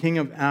on the king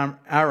of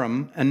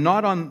Aram and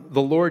not on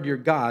the Lord your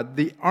God,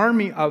 the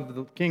army of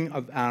the king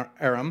of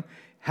Aram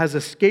has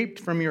escaped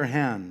from your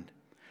hand.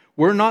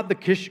 Were not the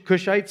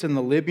Cushites and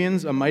the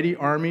Libyans a mighty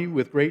army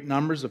with great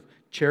numbers of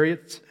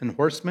chariots and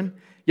horsemen?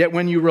 Yet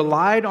when you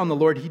relied on the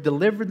Lord, he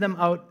delivered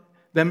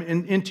them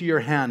into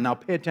your hand." Now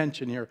pay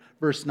attention here,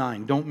 verse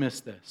 9. Don't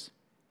miss this.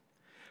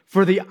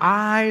 "For the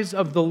eyes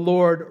of the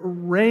Lord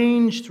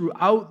range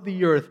throughout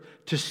the earth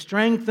to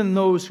strengthen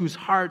those whose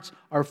hearts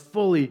are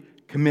fully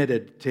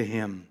committed to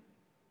him."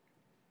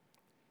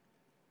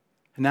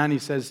 Hanani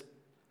says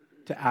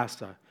to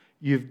Asa,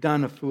 "You've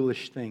done a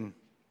foolish thing,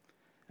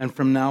 and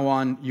from now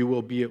on you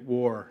will be at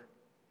war."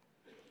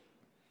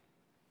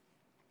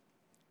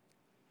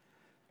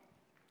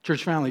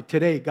 Church family,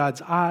 today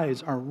God's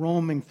eyes are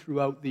roaming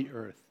throughout the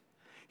earth.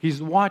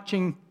 He's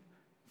watching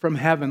from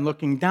heaven,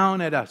 looking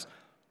down at us,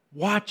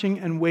 watching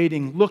and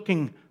waiting,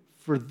 looking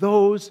for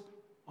those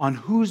on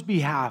whose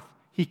behalf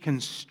he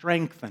can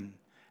strengthen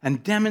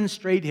and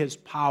demonstrate his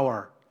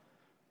power.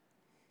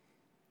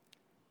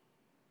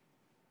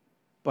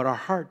 But our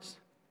hearts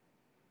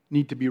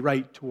need to be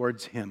right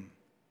towards him.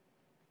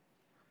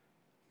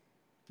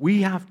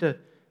 We have to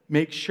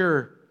make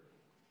sure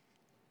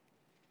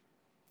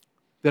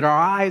that our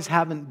eyes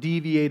haven't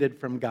deviated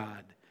from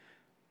God,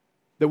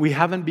 that we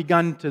haven't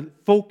begun to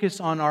focus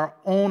on our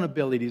own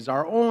abilities,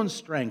 our own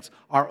strengths,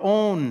 our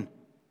own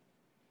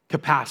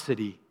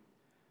capacity,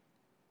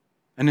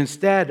 and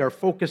instead are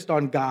focused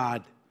on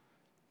God.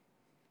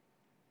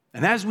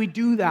 And as we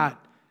do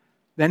that,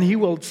 then he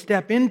will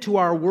step into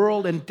our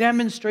world and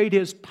demonstrate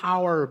his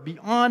power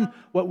beyond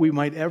what we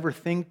might ever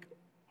think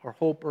or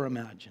hope or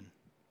imagine.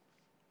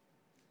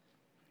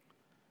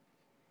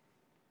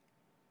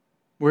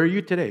 Where are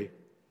you today?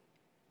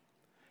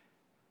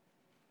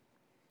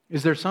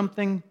 Is there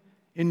something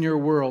in your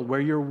world where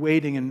you're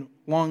waiting and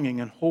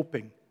longing and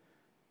hoping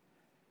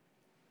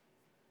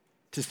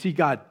to see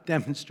God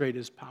demonstrate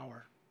his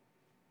power?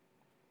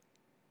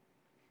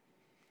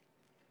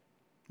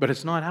 But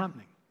it's not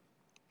happening.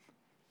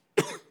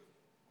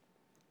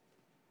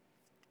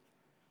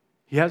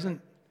 He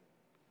hasn't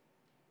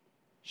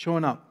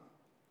shown up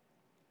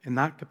in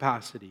that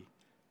capacity.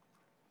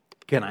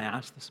 Can I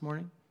ask this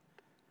morning?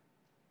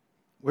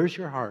 Where's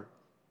your heart?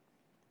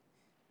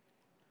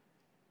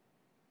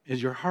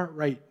 Is your heart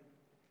right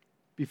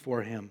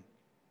before him?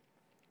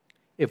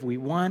 If we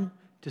want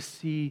to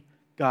see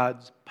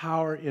God's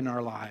power in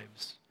our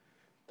lives,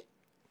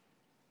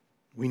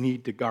 we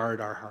need to guard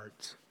our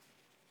hearts.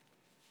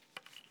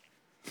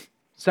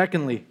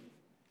 Secondly,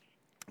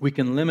 we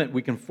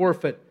can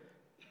forfeit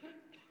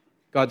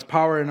God's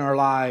power in our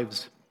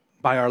lives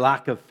by our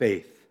lack of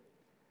faith.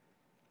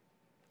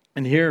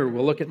 And here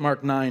we'll look at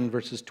Mark 9,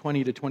 verses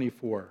 20 to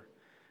 24.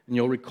 And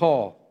you'll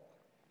recall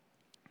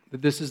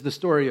that this is the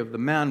story of the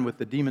man with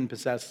the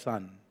demon-possessed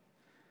son.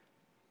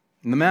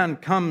 And the man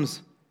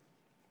comes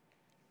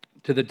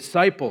to the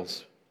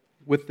disciples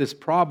with this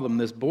problem,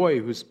 this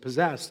boy who's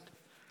possessed.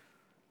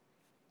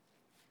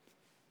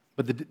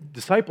 But the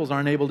disciples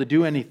aren't able to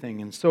do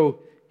anything. And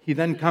so he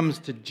then comes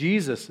to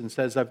Jesus and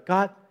says, "I've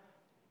got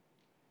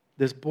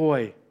this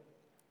boy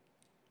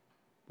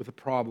with a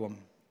problem."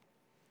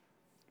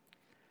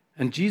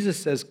 And Jesus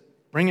says,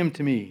 "Bring him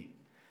to me."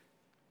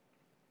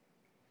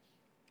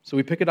 So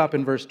we pick it up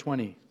in verse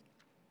 20.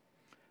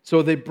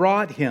 So they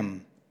brought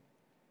him.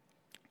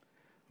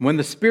 When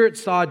the spirit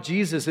saw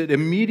Jesus, it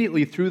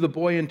immediately threw the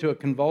boy into a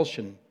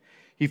convulsion.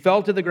 He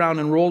fell to the ground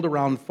and rolled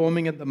around,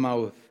 foaming at the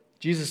mouth.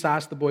 Jesus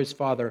asked the boy's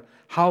father,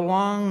 "How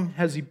long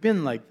has he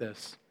been like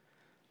this?"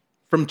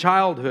 "From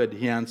childhood,"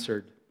 he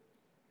answered.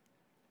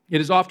 "It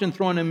has often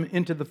thrown him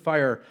into the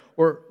fire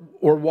or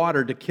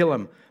water to kill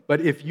him.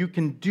 But if you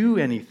can do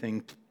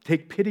anything,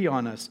 take pity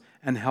on us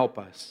and help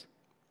us."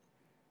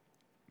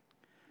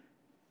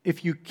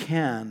 "If you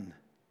can,"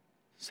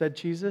 said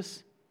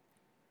Jesus.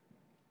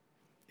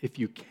 "If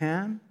you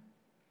can,"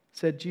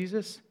 said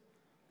Jesus.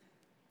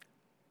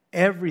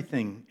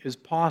 "Everything is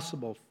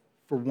possible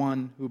for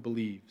one who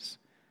believes."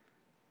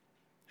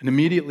 And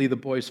immediately the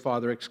boy's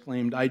father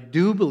exclaimed, "I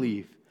do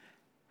believe.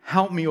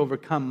 Help me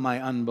overcome my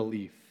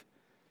unbelief."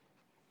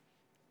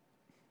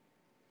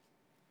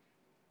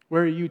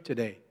 Where are you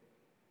today?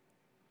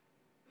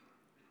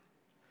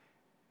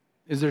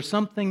 Is there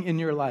something in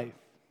your life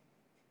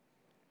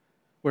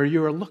where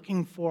you are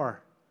looking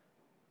for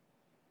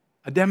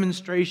a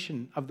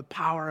demonstration of the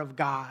power of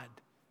God?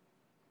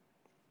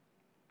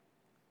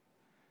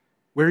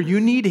 Where you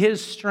need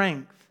His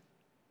strength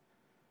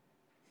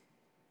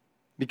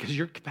because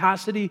your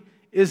capacity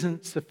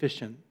isn't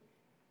sufficient?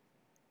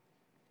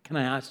 Can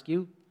I ask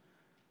you,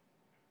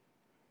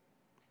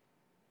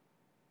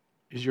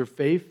 is your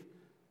faith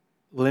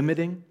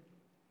limiting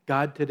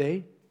God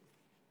today?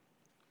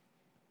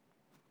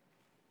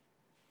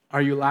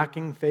 Are you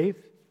lacking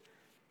faith?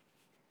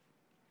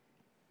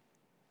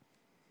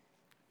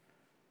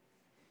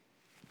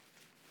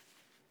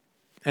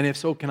 And if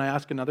so, can I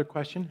ask another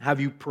question? Have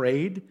you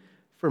prayed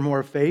for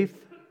more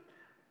faith?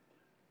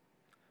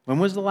 When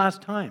was the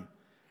last time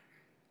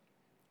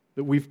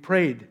that we've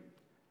prayed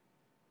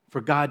for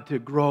God to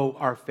grow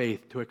our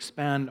faith, to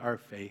expand our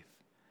faith?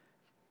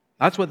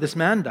 That's what this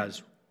man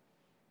does.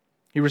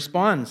 He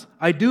responds,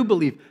 "I do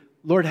believe.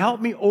 Lord,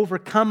 help me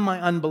overcome my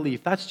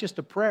unbelief." That's just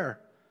a prayer.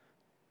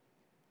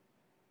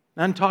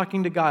 Man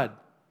talking to God,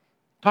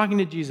 talking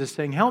to Jesus,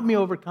 saying, "Help me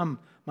overcome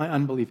my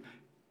unbelief."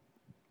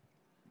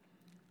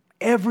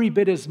 Every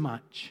bit as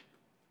much,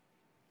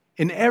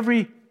 in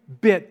every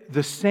bit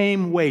the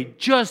same way,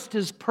 just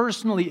as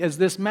personally as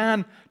this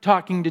man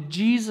talking to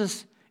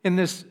Jesus in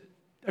this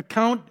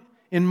account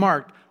in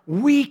Mark,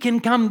 we can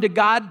come to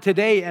God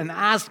today and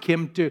ask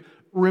Him to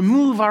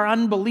remove our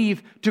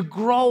unbelief, to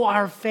grow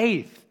our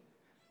faith,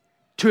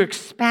 to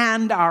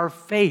expand our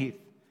faith,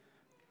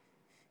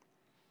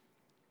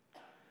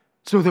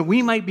 so that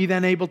we might be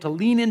then able to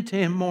lean into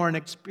Him more and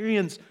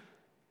experience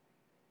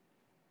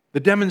the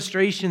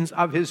demonstrations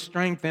of His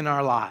strength in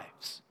our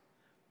lives.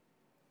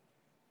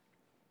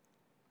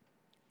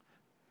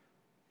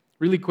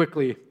 Really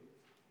quickly,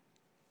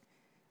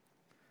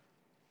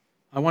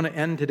 I want to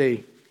end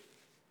today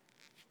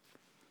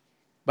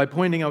by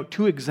pointing out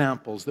two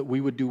examples that we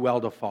would do well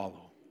to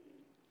follow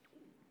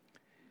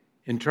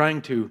in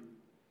trying to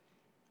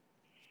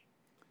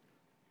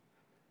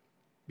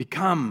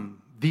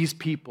become these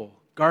people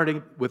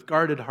with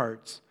guarded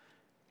hearts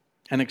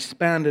and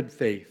expanded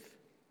faith.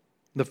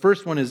 The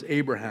first one is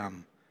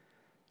Abraham.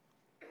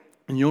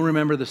 And you'll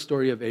remember the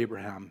story of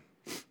Abraham.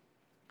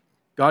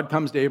 God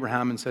comes to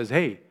Abraham and says,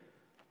 "Hey,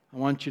 I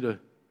want you to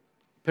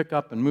pick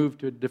up and move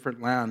to a different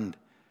land."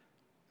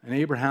 And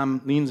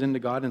Abraham leans into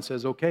God and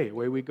says, "Okay,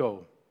 away we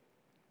go."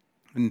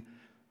 And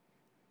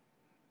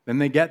then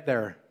they get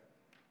there.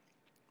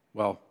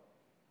 Well,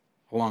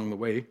 along the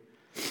way,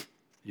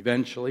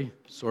 eventually,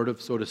 sort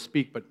of, so to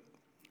speak. But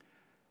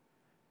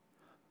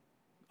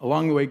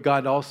along the way,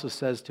 God also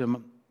says to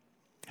him,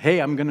 "Hey,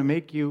 I'm going to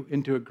make you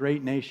into a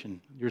great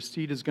nation. Your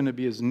seed is going to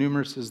be as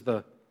numerous as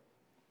the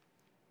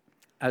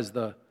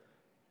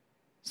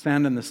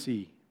sand in the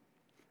sea."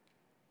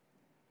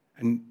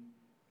 And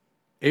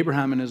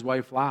Abraham and his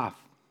wife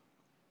laugh.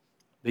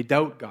 They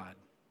doubt God.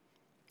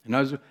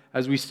 And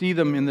as we see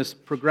them in this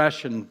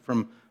progression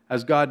from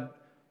as God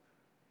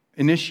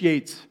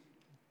initiates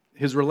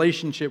His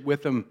relationship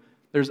with them,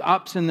 there's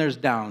ups and there's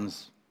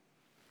downs.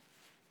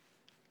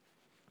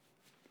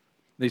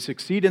 They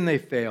succeed and they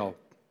fail.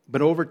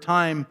 But over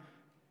time,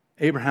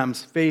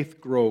 Abraham's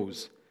faith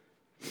grows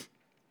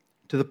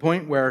to the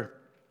point where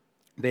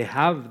they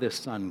have this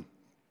son.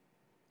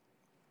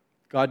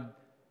 God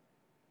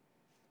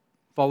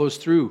follows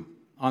through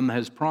on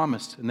His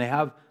promise, and they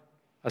have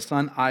a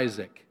son,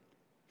 Isaac.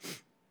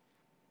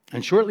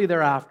 And shortly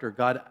thereafter,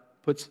 God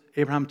puts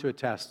Abraham to a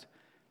test.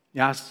 He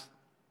asks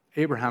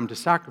Abraham to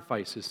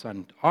sacrifice his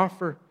son, to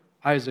offer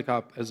Isaac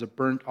up as a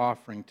burnt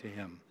offering to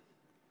Him.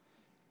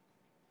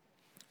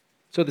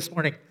 So this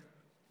morning,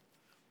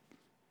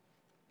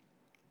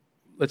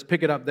 let's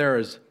pick it up there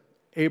as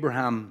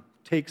Abraham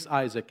takes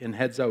Isaac and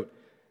heads out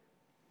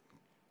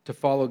to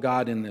follow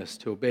God in this,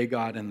 to obey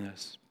God in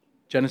this.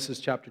 Genesis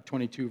chapter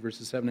 22,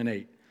 verses 7 and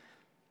 8.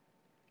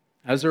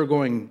 As they're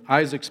going,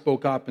 Isaac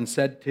spoke up and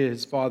said to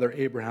his father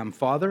Abraham,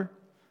 "Father?"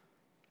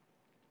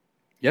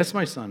 "Yes,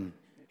 my son,"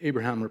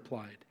 Abraham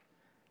replied.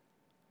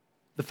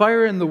 "The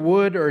fire and the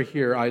wood are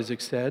here,"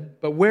 Isaac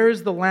said, "but where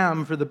is the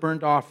lamb for the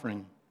burnt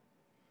offering?"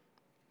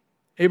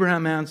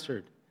 Abraham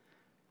answered,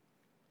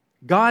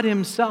 "God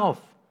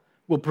Himself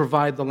will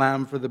provide the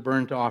lamb for the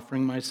burnt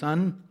offering, my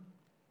son."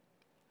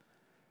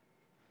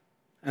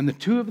 And the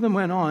two of them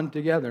went on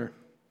together.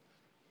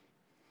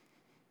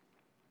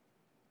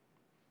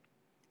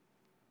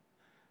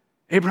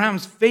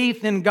 Abraham's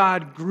faith in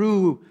God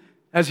grew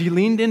as he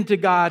leaned into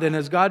God and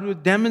as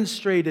God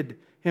demonstrated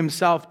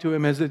himself to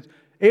him. As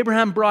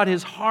Abraham brought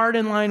his heart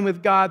in line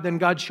with God, then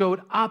God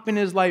showed up in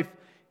his life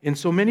in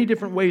so many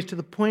different ways to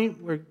the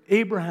point where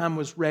Abraham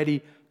was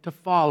ready to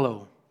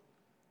follow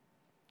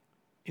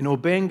in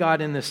obeying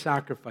God in this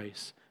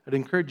sacrifice. I'd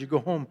encourage you to go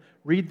home,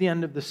 read the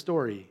end of the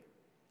story.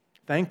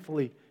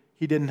 Thankfully,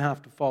 he didn't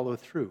have to follow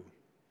through.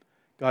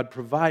 God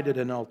provided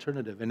an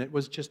alternative, and it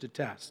was just a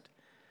test.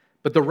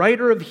 But the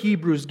writer of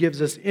Hebrews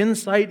gives us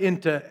insight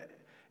into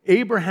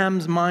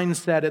Abraham's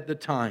mindset at the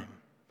time.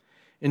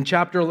 In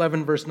chapter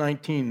 11, verse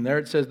 19, there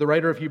it says, the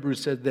writer of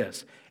Hebrews said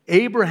this,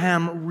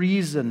 Abraham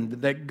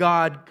reasoned that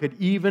God could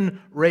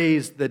even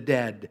raise the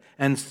dead,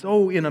 and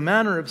so in a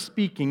manner of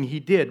speaking, he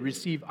did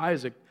receive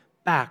Isaac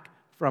back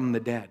from the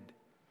dead.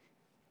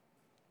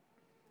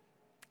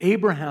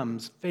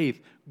 Abraham's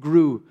faith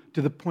grew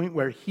to the point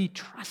where he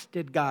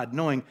trusted God,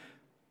 knowing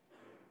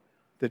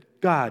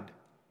that God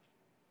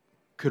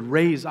could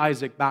raise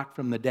Isaac back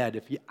from the dead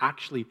if he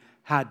actually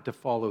had to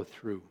follow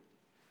through.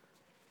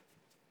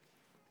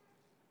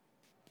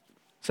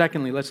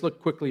 Secondly, let's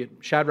look quickly at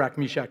Shadrach,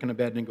 Meshach, and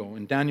Abednego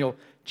in Daniel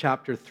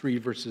chapter 3,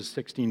 verses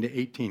 16 to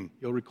 18.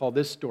 You'll recall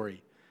this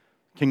story.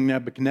 King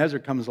Nebuchadnezzar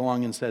comes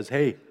along and says,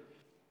 hey,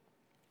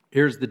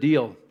 here's the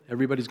deal.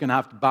 Everybody's going to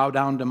have to bow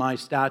down to my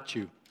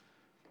statue.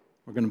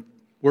 We're going to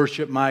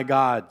worship my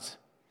gods.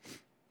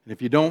 And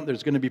if you don't,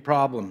 there's going to be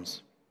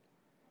problems.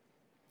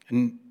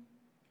 And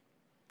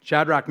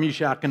Shadrach,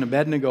 Meshach, and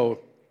Abednego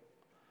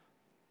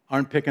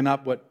aren't picking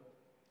up what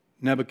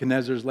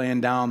Nebuchadnezzar's laying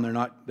down.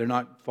 They're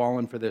not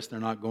falling for this. They're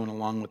not going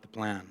along with the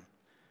plan.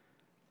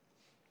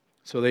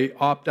 So they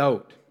opt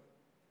out.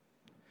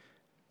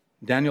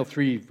 Daniel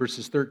 3,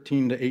 verses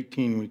 13 to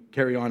 18, we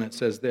carry on. It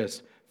says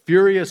this,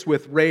 furious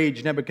with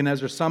rage,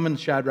 Nebuchadnezzar summoned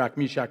Shadrach,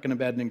 Meshach, and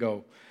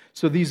Abednego.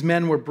 So these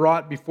men were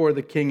brought before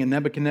the king, and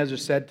Nebuchadnezzar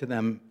said to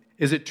them,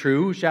 is it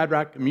true,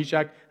 Shadrach,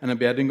 Meshach, and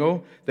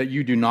Abednego, that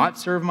you do not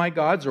serve my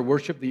gods or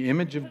worship the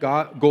image of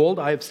gold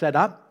I have set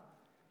up?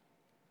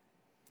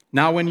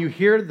 Now when you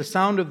hear the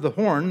sound of the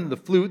horn, the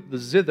flute, the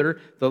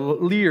zither, the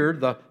lyre,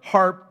 the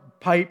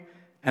harp, pipe,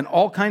 and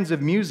all kinds of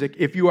music,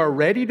 if you are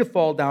ready to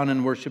fall down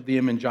and worship the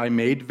image I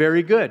made,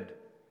 very good.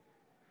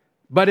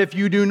 But if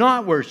you do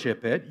not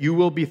worship it, you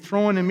will be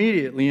thrown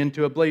immediately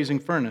into a blazing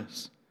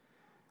furnace.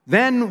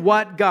 Then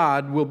what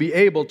God will be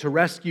able to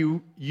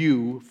rescue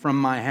you from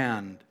my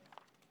hand?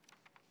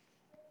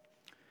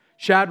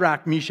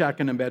 Shadrach, Meshach,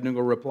 and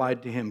Abednego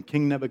replied to him,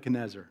 King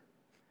Nebuchadnezzar,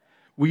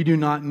 we do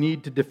not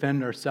need to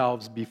defend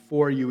ourselves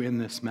before you in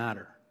this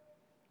matter.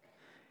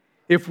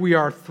 If we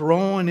are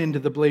thrown into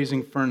the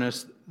blazing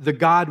furnace, the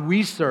God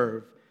we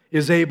serve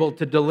is able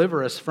to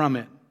deliver us from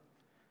it,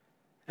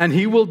 and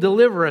he will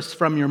deliver us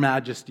from your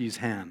majesty's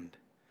hand.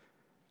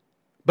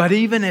 But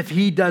even if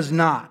he does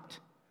not,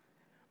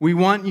 we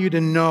want you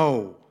to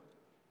know.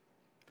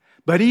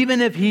 But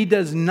even if he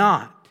does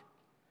not,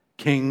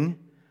 King,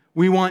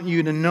 we want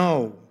you to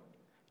know,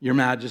 your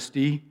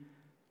majesty,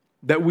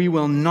 that we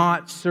will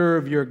not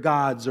serve your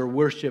gods or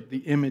worship the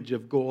image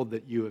of gold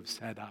that you have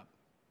set up.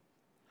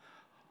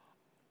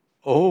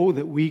 Oh,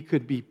 that we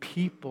could be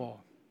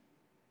people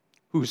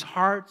whose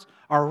hearts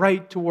are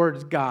right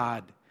towards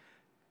God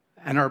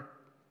and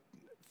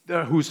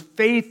whose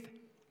faith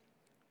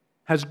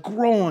has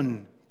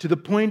grown to the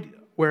point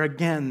where,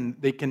 again,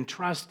 they can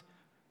trust,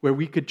 where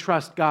we could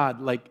trust God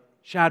like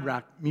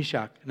Shadrach,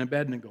 Meshach, and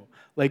Abednego,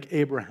 like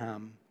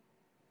Abraham.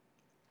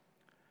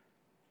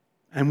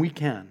 And we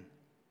can.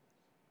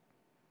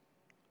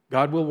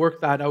 God will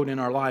work that out in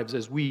our lives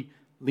as we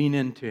lean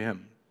into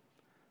him.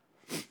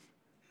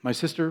 My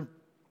sister,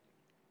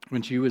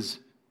 when she was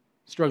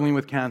struggling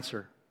with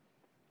cancer,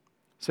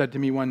 said to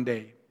me one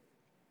day,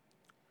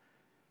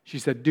 she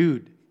said,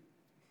 dude,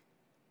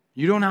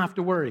 you don't have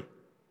to worry.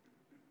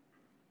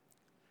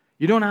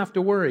 You don't have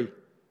to worry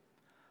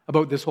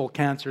about this whole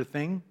cancer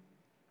thing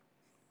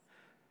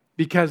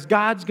because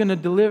God's going to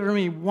deliver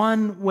me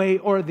one way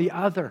or the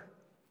other.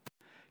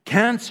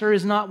 Cancer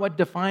is not what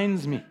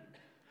defines me.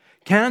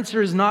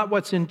 Cancer is not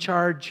what's in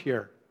charge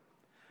here.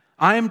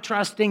 I am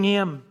trusting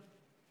him.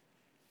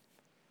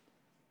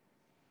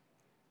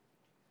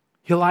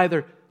 He'll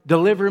either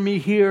deliver me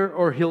here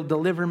or he'll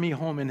deliver me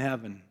home in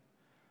heaven.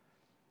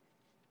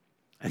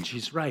 And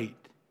she's right.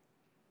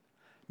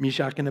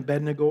 Meshach and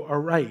Abednego are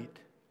right.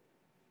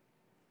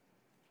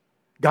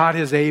 God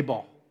is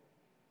able.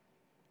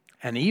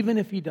 And even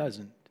if he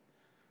doesn't,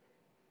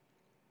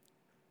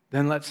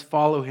 then let's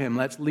follow him.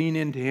 Let's lean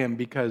into him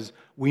because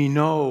we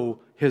know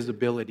his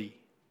ability.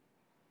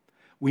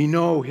 We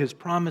know his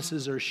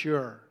promises are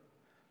sure.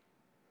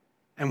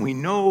 And we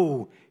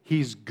know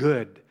he's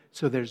good.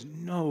 So there's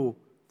no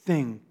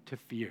thing to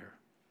fear.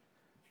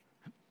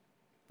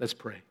 Let's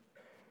pray.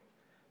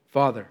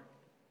 Father,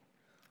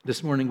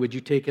 this morning, would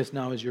you take us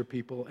now as your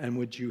people and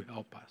would you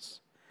help us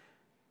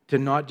to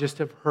not just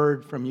have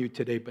heard from you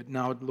today, but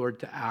now, Lord,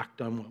 to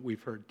act on what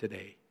we've heard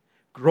today.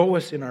 Grow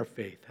us in our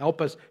faith.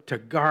 Help us to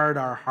guard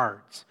our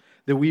hearts,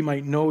 that we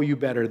might know you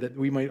better, that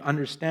we might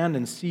understand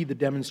and see the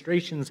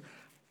demonstrations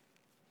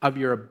of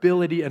your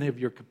ability and of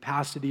your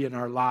capacity in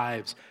our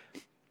lives,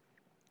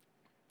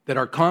 that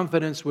our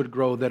confidence would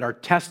grow, that our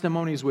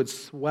testimonies would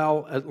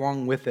swell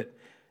along with it,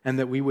 and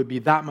that we would be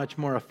that much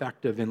more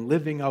effective in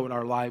living out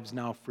our lives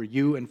now for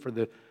you and for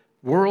the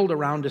world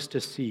around us to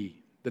see,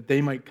 that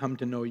they might come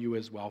to know you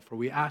as well. For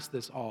we ask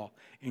this all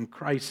in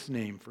Christ's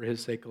name, for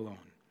his sake alone.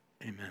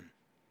 Amen.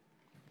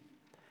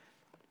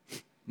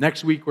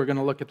 Next week, we're going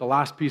to look at the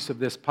last piece of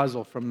this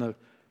puzzle from the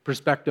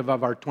perspective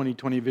of our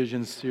 2020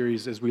 Visions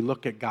series as we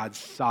look at God's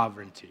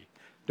sovereignty.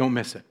 Don't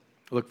miss it.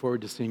 I look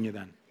forward to seeing you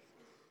then.